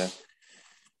that. Yeah.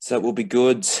 So that will be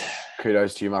good.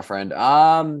 Kudos to you, my friend.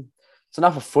 It's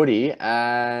enough of footy,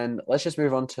 and let's just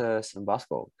move on to some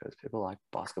basketball because people like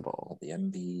basketball. The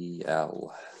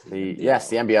NBL. Yes,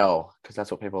 the NBL, because that's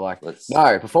what people like.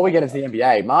 No, before we get into the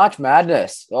NBA, March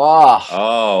Madness. I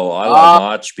love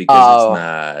March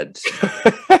because it's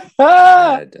mad.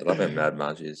 Mad. I love how mad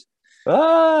March is.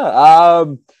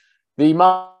 The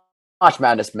March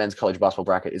Madness men's college basketball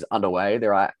bracket is underway.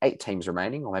 There are 8 teams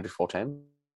remaining, or maybe 4 teams.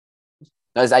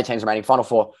 There's 8 teams remaining. Final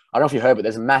 4. I don't know if you heard, but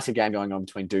there's a massive game going on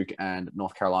between Duke and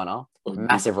North Carolina.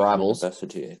 Massive rivals.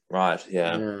 Right,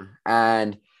 yeah.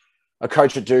 And a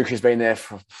coach at Duke who's been there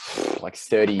for like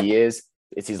 30 years.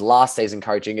 It's his last season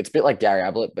coaching. It's a bit like Gary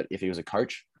Ablett, but if he was a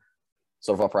coach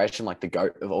sort of operation, like the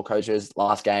GOAT of all coaches.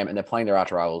 Last game, and they're playing their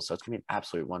arch rivals. So it's going to be an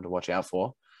absolute one to watch out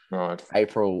for. Right.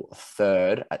 April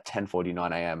 3rd at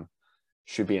 10:49 a.m.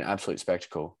 Should be an absolute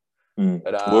spectacle.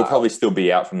 But, we'll probably still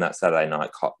be out from that Saturday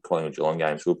night Collingwood Geelong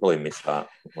game, so we'll probably miss that,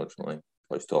 unfortunately.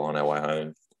 We're still on our way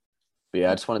home. But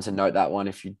yeah, I just wanted to note that one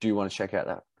if you do want to check out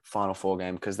that Final 4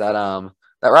 game, because that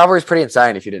rivalry is pretty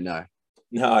insane if you didn't know.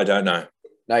 No, I don't know.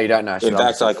 No, you don't know. In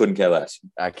fact, I couldn't care less.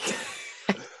 Okay.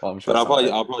 Well, I'm sure but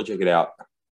I'll probably check it out.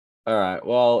 All right.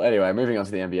 Well, anyway, moving on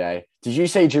to the NBA. Did you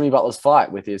see Jimmy Butler's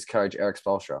fight with his coach, Eric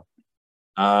Spoelstra?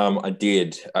 I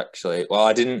did, actually. Well,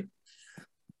 I didn't.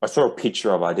 I saw a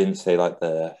picture of it. I didn't see like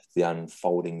the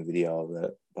unfolding video of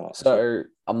it. So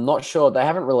I'm not sure. They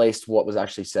haven't released what was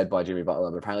actually said by Jimmy Butler,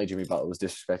 but apparently Jimmy Butler was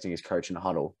disrespecting his coach in a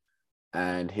huddle,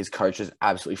 and his coach just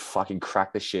absolutely fucking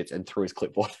cracked the shit and threw his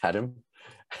clipboard at him.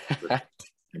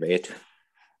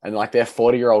 And like their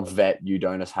 40-year-old vet,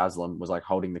 Udonis Haslam, was like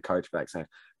holding the coach back, and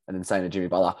then saying to Jimmy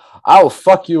Butler, "I will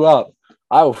fuck you up.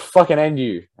 I will fucking end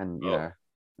you." And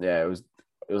it was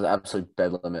absolute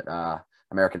bedlam at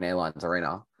American Airlines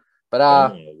Arena.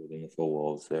 But within the 4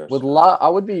 walls there. I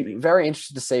would be very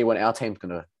interested to see when our team's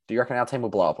gonna. Do you reckon our team will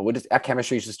blow up, or our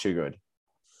chemistry is just too good?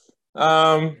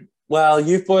 Well,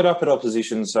 you've blown up at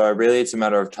opposition, so really it's a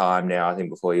matter of time now. I think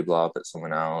before you blow up at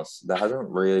someone else, there hasn't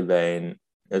really been.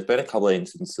 There's been a couple of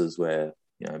instances where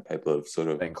people have sort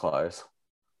of been close,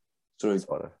 sort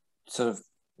of,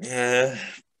 yeah.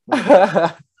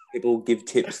 People give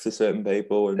tips to certain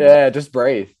people, and just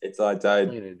breathe. It's like don't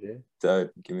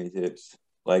give me tips.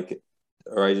 Like,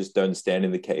 or I just don't stand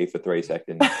in the key for 3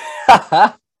 seconds.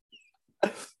 Don't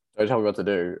tell me what to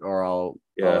do, or I'll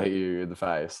hit you in the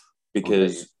face.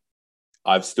 Because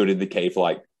I've stood in the key for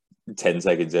like 10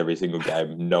 seconds every single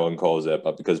game. No one calls it,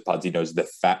 but because Pudsey knows the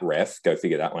fat ref, go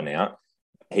figure that one out.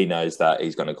 He knows that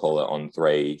he's going to call it on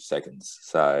 3 seconds.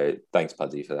 So thanks,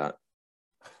 Pudsey, for that.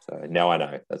 So now I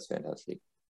know. That's fantastic.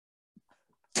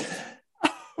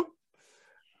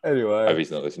 Anyway, I hope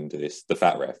he's not listening to this. The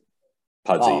fat ref.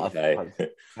 Pudsey, hey.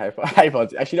 Hey,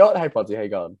 Pudsey. Actually, you know what? Hey, Pudsey, how you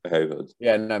going? Hey, Pudsey.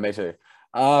 Yeah, no, me too.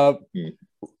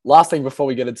 Last thing before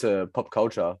we get into pop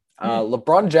culture.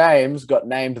 LeBron James got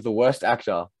named the worst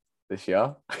actor this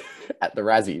year at the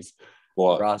Razzies.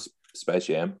 What? Space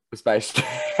Jam. Space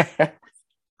Jam.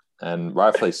 And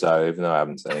rightfully so, even though I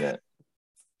haven't seen it.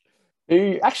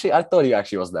 I thought he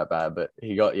actually wasn't that bad, but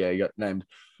he got named.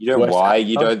 You know why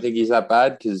you don't think he's that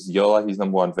bad? Because you're like his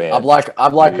number one fan. I'm like a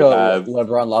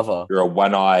LeBron lover. You're a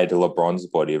one-eyed LeBron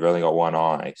supporter. You've only got one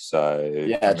eye, so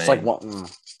yeah, it's like one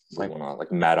eye,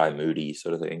 like Mad Eye Moody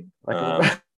sort of thing. So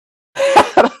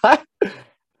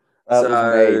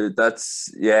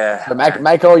that's So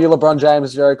make all your LeBron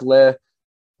James joke. Le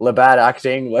bad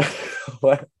acting.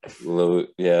 Le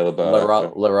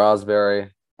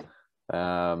Raspberry.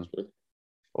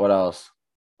 What else?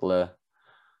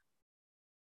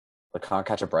 I can't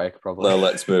catch a break, probably. Well,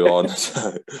 let's move on.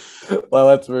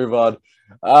 Let's move on.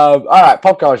 All right,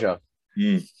 pop culture.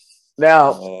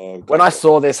 Now, when I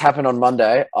saw this happen on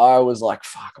Monday, I was like,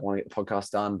 fuck, I want to get the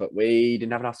podcast done, but we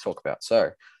didn't have enough to talk about.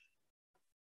 So,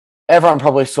 everyone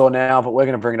probably saw now, but we're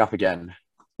going to bring it up again.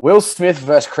 Will Smith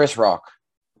versus Chris Rock.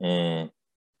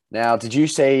 Now, do you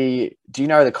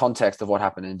know the context of what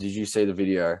happened, and did you see the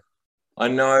video? I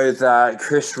know that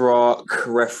Chris Rock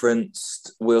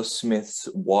referenced Will Smith's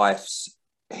wife's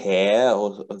hair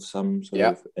or some sort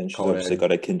of, and she's obviously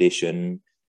got a condition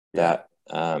that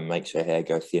makes her hair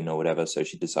go thin or whatever, so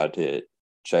she decided to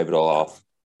shave it all off.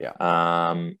 Yeah.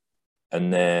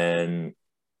 And then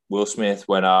Will Smith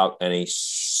went up and he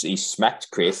smacked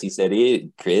Chris. He said, "Here,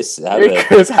 Chris,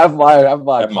 have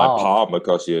my palm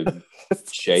across your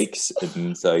cheeks."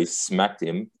 And so he smacked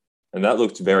him. And that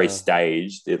looked very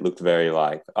staged. It looked very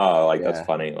like, that's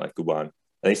funny, like, good one.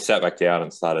 And he sat back down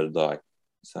and started like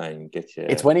saying, "Get your."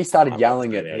 It's when he started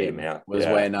yelling at him when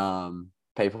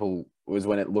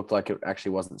it looked like it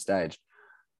actually wasn't staged.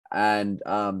 And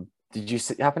did you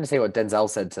happen to see what Denzel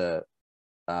said to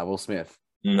Will Smith?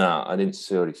 No, I didn't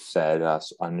see what he said. I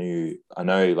know,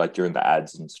 like during the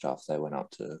ads and stuff, a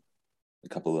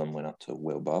couple of them went up to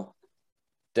Wilbur.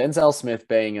 Denzel Smith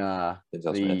being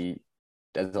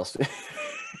Denzel Smith.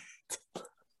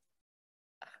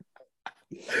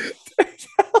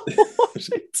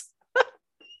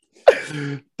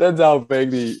 Denzel being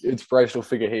the inspirational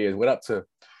figure he is, went up to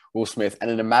Will Smith,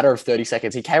 and in a matter of 30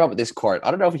 seconds, he came up with this quote.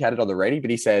 I don't know if he had it on the ready, but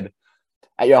he said,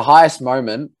 "At your highest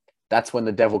moment, that's when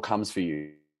the devil comes for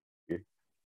you."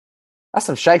 That's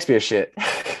some Shakespeare shit.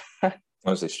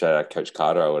 Honestly, straight out Coach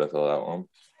Carter, I would have thought that one.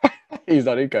 He's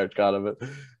not in Coach Carter, but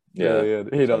yeah,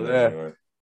 he's not there. Anyway.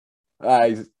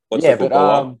 What's the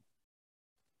football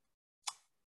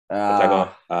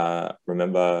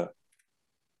remember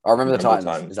the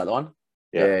Titans. Is that the one?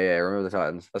 Yeah. Remember the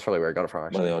Titans. That's probably where I got it from.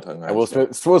 Actually, and Will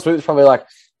Smith is probably like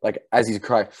as he's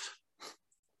crying,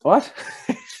 what?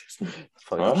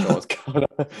 Probably not sure what's going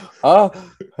on.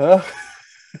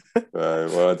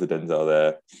 Well to Denzel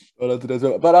there.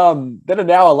 But then an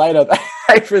hour later,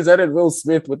 they presented Will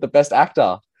Smith with the best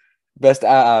actor, best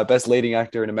leading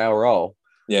actor in a male role.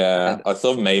 Yeah, I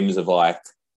saw memes of like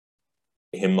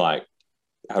him like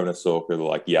having a soccer,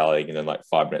 like yelling, and then like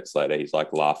 5 minutes later he's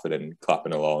like laughing and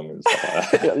clapping along and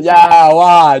stuff like that.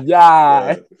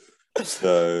 yeah.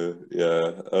 So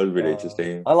yeah, that was really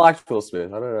interesting. I liked Will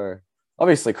Smith. I don't know.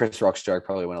 Obviously, Chris Rock's joke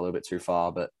probably went a little bit too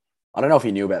far, but I don't know if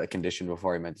he knew about the condition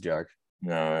before he made the joke.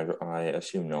 No, I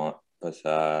assume not. But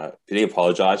did he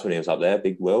apologize when he was up there,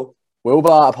 Big Will?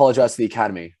 Wilbur apologized to the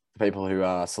Academy, the people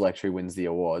who select who wins the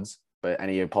awards, and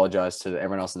he apologized to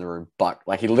everyone else in the room. But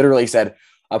he literally said,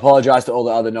 "I apologize to all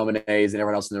the other nominees and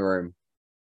everyone else in the room,"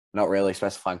 not really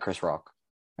specifying Chris Rock.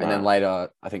 And then later,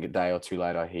 I think a day or two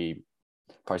later, he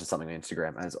posted something on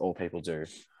Instagram, as all people do,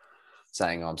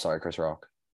 saying, "I'm sorry, Chris Rock.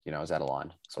 I was out of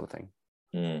line," sort of thing.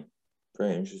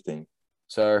 Very interesting.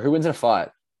 So who wins in a fight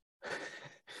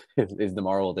is the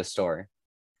moral of this story.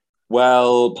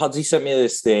 Well, Pudsey sent me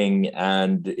this thing,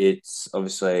 and it's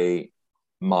obviously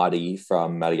Marty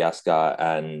from Madagascar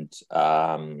and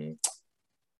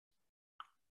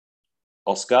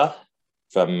Oscar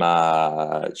from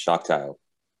Shark Tale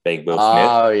being Will Smith.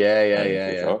 Oh,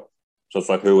 yeah. So it's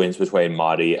like who wins between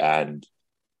Marty and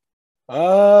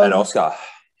Oscar.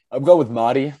 I'm going with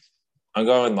Marty. I'm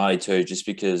going with Marty too, just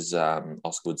because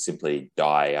Oscar would simply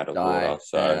die out of water.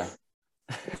 So,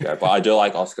 yeah. But I do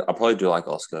like Oscar. I probably do like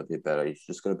Oscar a bit better. He's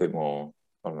just got a bit more.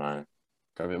 I don't know.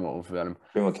 Got a bit more about him.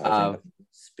 A bit more catching.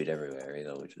 Spit everywhere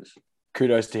either, which is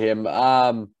kudos to him.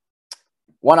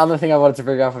 One other thing I wanted to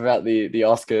bring up about the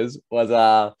Oscars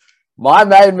was my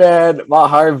main man, my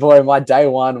homeboy, my day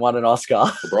one won an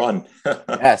Oscar. LeBron.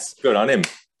 Yes. Good on him.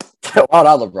 Well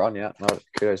done, LeBron. Yeah. No,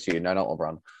 kudos to you. No, not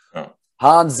LeBron. Oh.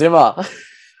 Hans Zimmer.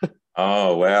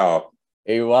 Oh, wow.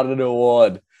 He won an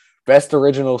award. Best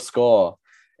original score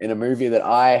in a movie that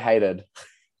I hated.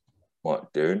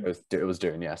 What, Dune? It was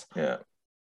Dune, yes. Yeah.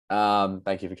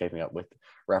 Thank you for keeping up with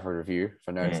rapid review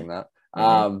for noticing that.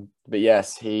 But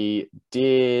yes, he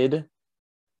did.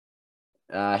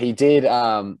 He did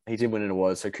win an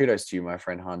award. So kudos to you, my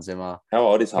friend Hans Zimmer. How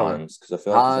old is Hans? Because I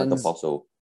feel like he's like a fossil.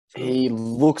 He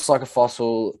looks like a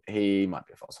fossil. He might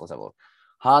be a fossil. Let's have a look.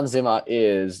 Hans Zimmer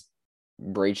is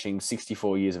breaching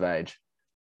 64 years of age.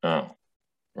 Oh,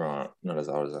 right. Not as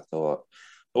old as I thought.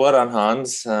 Well done,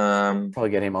 Hans.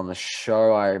 Probably get him on the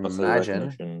show, I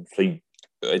imagine. So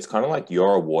it's kind of like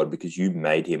your award because you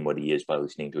made him what he is by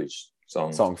listening to his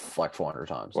song like 400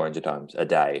 times. 400 times a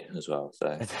day as well.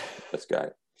 So that's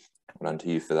great. Well done to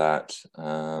you for that.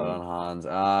 Well done,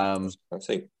 Hans. Let's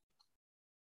see.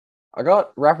 I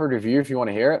got rapid review if you want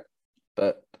to hear it,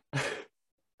 but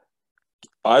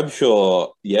I'm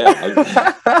sure. Yeah,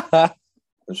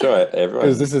 I'm sure everyone.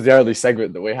 Because this is the only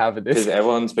segment that we have in this. Because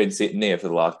everyone's been sitting there for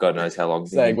the last God knows how long.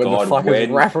 Saying, when the fuck is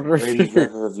rapid review? When is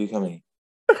rapid review coming?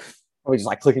 Probably just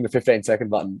like clicking the 15-second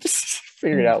button, just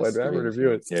figuring out when rapid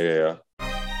review is. Yeah.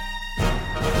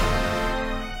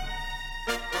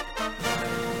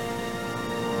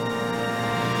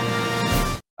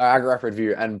 I got rapid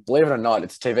review, and believe it or not,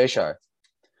 it's a TV show.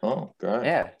 Oh, great.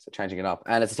 Yeah, so changing it up.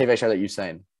 And it's a TV show that you've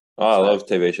seen. Oh, I love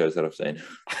TV shows that I've seen.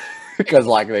 Because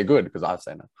like they're good, because I've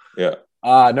seen them. Yeah.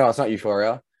 No, it's not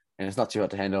Euphoria, and it's not Too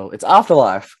Hot to Handle. It's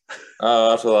Afterlife.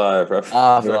 Oh, Afterlife.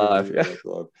 Afterlife, yeah.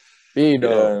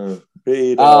 Beano.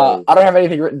 I don't have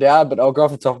anything written down, but I'll go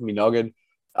off the top of my noggin.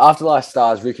 Afterlife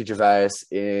stars Ricky Gervais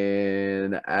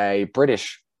in a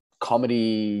British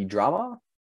comedy drama.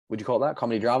 Would you call it that?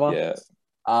 Comedy drama? Yeah.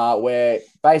 Where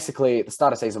basically at the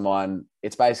start of season 1,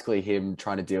 it's basically him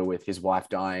trying to deal with his wife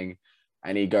dying,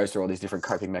 and he goes through all these different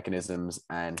coping mechanisms,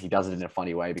 and he does it in a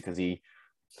funny way because he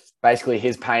basically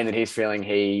his pain that he's feeling,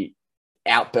 he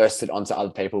outbursts it onto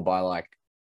other people by like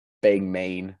being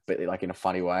mean, but like in a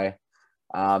funny way.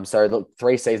 So the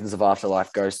 3 seasons of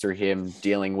Afterlife goes through him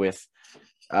dealing with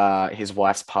his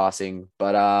wife's passing,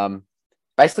 but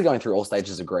basically going through all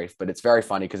stages of grief. But it's very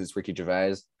funny because it's Ricky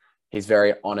Gervais. He's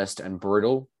very honest and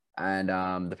brutal, and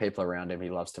the people around him he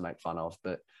loves to make fun of.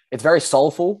 But it's very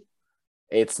soulful.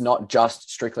 It's not just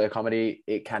strictly a comedy.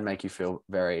 It can make you feel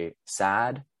very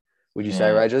sad. Would you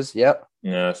say, Regis? Yep.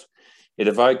 Yes. It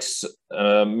evokes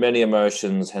many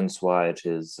emotions, hence why it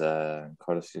is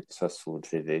quite a successful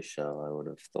TV show, I would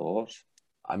have thought.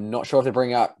 I'm not sure if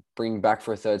they bring back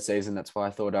for a 3rd season. That's why I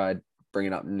thought I'd bring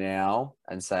it up now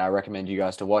and say I recommend you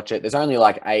guys to watch it. There's only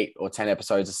like 8 or 10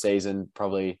 episodes a season,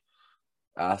 probably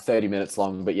 30 minutes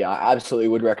long. But yeah, I absolutely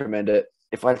would recommend it.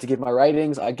 If I had to give my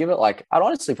ratings, I'd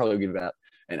honestly probably give about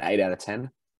an 8 out of 10,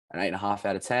 an 8.5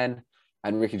 out of 10.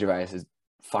 And Ricky Gervais is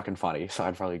fucking funny, so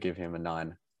I'd probably give him a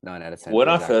 9 out of 10. When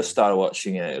I first started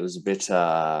watching it, it was a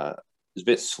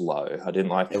bit slow. I didn't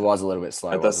like it. It was a little bit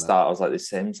slow. At the start, I was like, this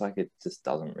seems like it just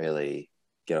doesn't really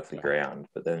get off the ground.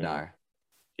 But then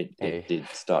it did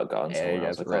start going. Yeah,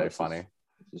 it's like, really funny.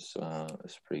 It's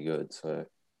pretty good. So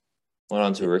went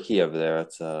on to Ricky over there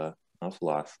at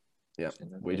Afterlife. Yeah,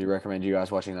 we do recommend you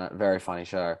guys watching that. Very funny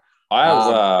show. I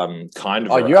have kind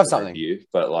of. Oh, you have something, review,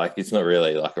 but like it's not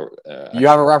really like a. You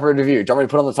have a rapid review. Do you want me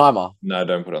to put on the timer? No,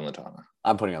 don't put on the timer.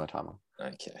 I'm putting on the timer.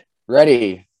 Okay.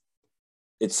 Ready.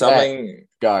 It's something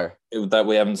go that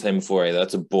we haven't seen before either.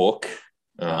 That's a book.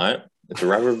 All right. It's a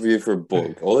rapid review for a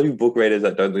book. All of you book readers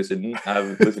that don't listen,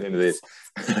 have listening to this.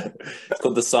 It's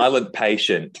called The Silent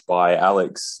Patient by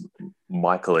Alex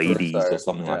Michaelides or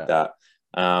something like that.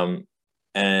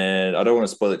 And I don't want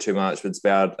to spoil it too much, but it's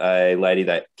about a lady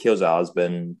that kills her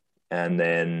husband and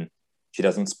then she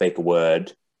doesn't speak a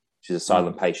word. She's a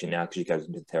silent patient now because she goes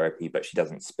into therapy, but she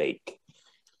doesn't speak.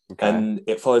 Okay. And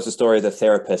it follows the story of the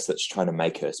therapist that's trying to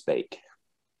make her speak.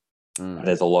 And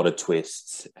there's a lot of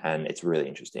twists and it's really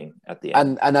interesting at the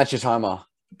end. And that's your timer.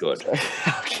 Good.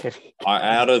 Okay.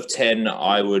 Out of 10,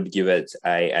 I would give it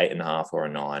a 8.5 or a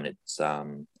 9. It's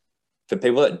for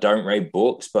people that don't read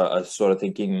books, but are sort of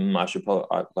thinking I should probably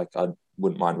I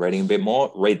wouldn't mind reading a bit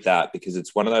more. Read that because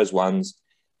it's one of those ones.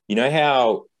 You know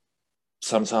how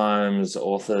sometimes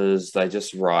authors they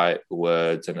just write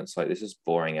words and it's like this is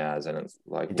boring as, and it's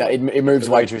like it moves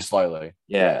way too slowly.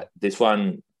 Yeah, this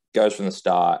one goes from the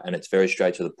start and it's very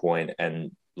straight to the point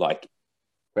and like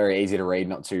very easy to read,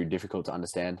 not too difficult to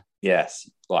understand. Yes,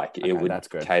 like it would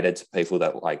cater to people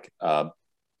that like 5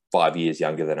 years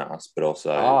younger than us, but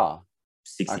also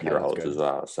 60-year-olds as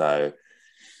well. So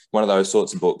one of those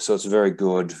sorts of books. So it's very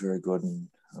good. And,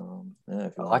 I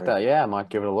like that. Yeah, I might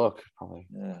give it a look. Probably.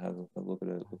 Yeah, have a look at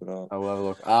it. Look it up. I'll have a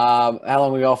look. How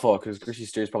long we go for? Because Chrissy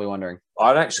Stu's probably wondering.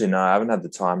 I don't actually know. I haven't had the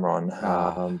timer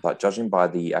on. But judging by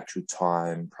the actual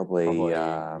time, probably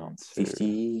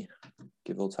 50,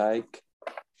 give or take.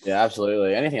 Yeah,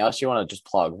 absolutely. Anything else you want to just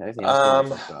plug? Anything else you want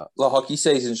to talk about? The hockey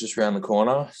season's just around the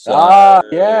corner. So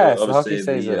yes, the hockey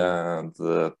obviously season.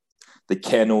 the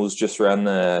kennel's just around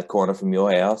the corner from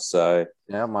your house. So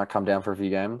yeah, might come down for a few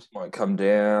games. Might come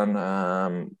down.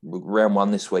 Round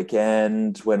 1 this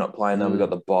weekend. We're not playing them. We got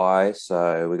the bye,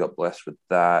 so we got blessed with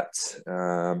that.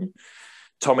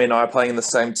 Tommy and I are playing in the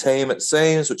same team, it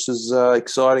seems, which is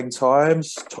exciting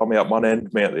times. Tommy up one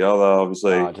end, me at the other,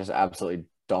 obviously. Just absolutely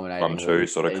dominating. 1-2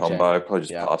 sort of combo. Probably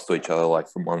just pass to each other like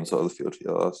from one side of the field to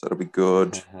the other, so it'll be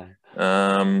good.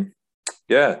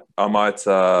 Yeah, I might.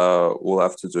 We'll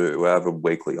have a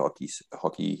weekly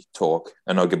hockey talk,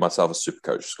 and I'll give myself a super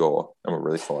coach score, and we'll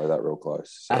really follow that real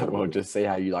close. So we'll just see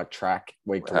how you like track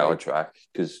week to week. How I track,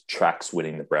 because track's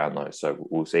winning the Brownlow, so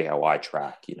we'll see how I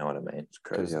track. You know what I mean? It's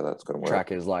crazy how that's going to work.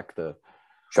 Track is like the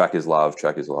track is love,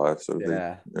 track is life, sort of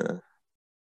thing.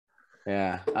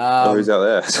 Yeah. Who's out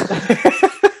there?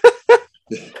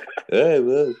 Hey,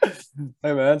 man.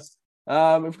 Hey, man.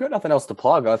 We've got nothing else to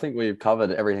plug. I think we've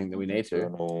covered everything that we need to.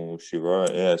 Oh, she's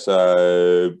right. Yeah.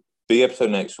 So big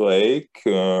episode next week.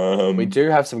 We do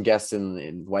have some guests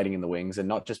in waiting in the wings, and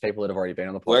not just people that have already been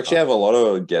on the podcast. We actually have a lot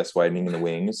of guests waiting in the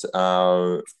wings.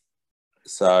 So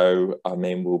I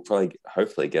mean, we'll probably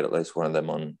hopefully get at least one of them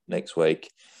on next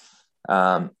week.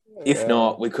 If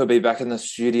not, we could be back in the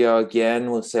studio again.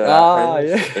 We'll see what happens.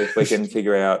 Yeah. If we can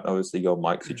figure out, obviously, your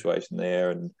mic situation there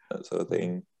and that sort of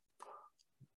thing.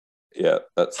 Yeah,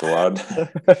 that's the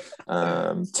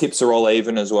one. Tips are all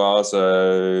even as well,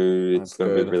 so it's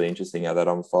going to be really interesting how that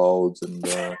unfolds. And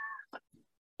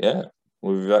yeah,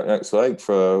 we'll be back next week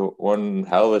for one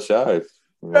hell of a show.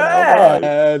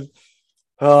 I'm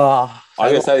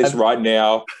going to say this right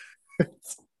now.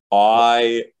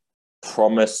 I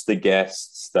promise the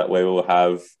guests that we will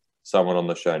have someone on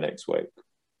the show next week.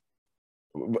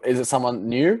 Is it someone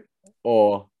new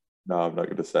or? No, I'm not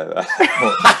going to say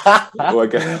that. won't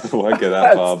get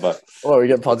that far. But we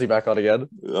get Podsy back on again.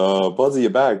 Podsy, you're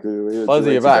back.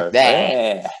 Podsy, you're back.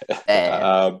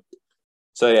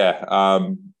 So yeah,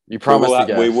 you promised the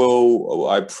guest.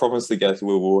 I promise the guest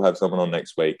we will have someone on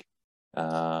next week.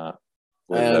 Whether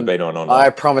they've been on or not. I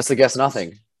promise the guest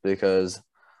nothing because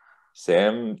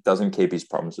Sam doesn't keep his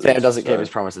promises. Sam doesn't keep his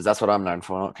promises. That's what I'm known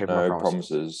for, not keeping my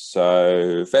promises.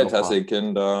 So fantastic,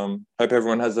 and hope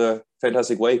everyone has a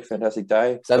fantastic week, fantastic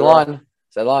day. Say the line.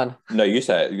 Say the line. No, you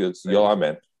say it. It's your line,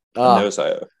 man. I never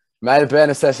say it. May the bare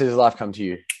necessities of life come to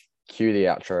you. Cue the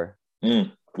outro. We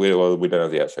don't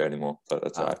have the outro anymore, but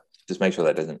that's all right. Just make sure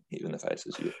that doesn't hit you in the face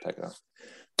as you take it off.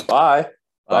 Bye.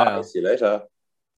 Bye. See you later.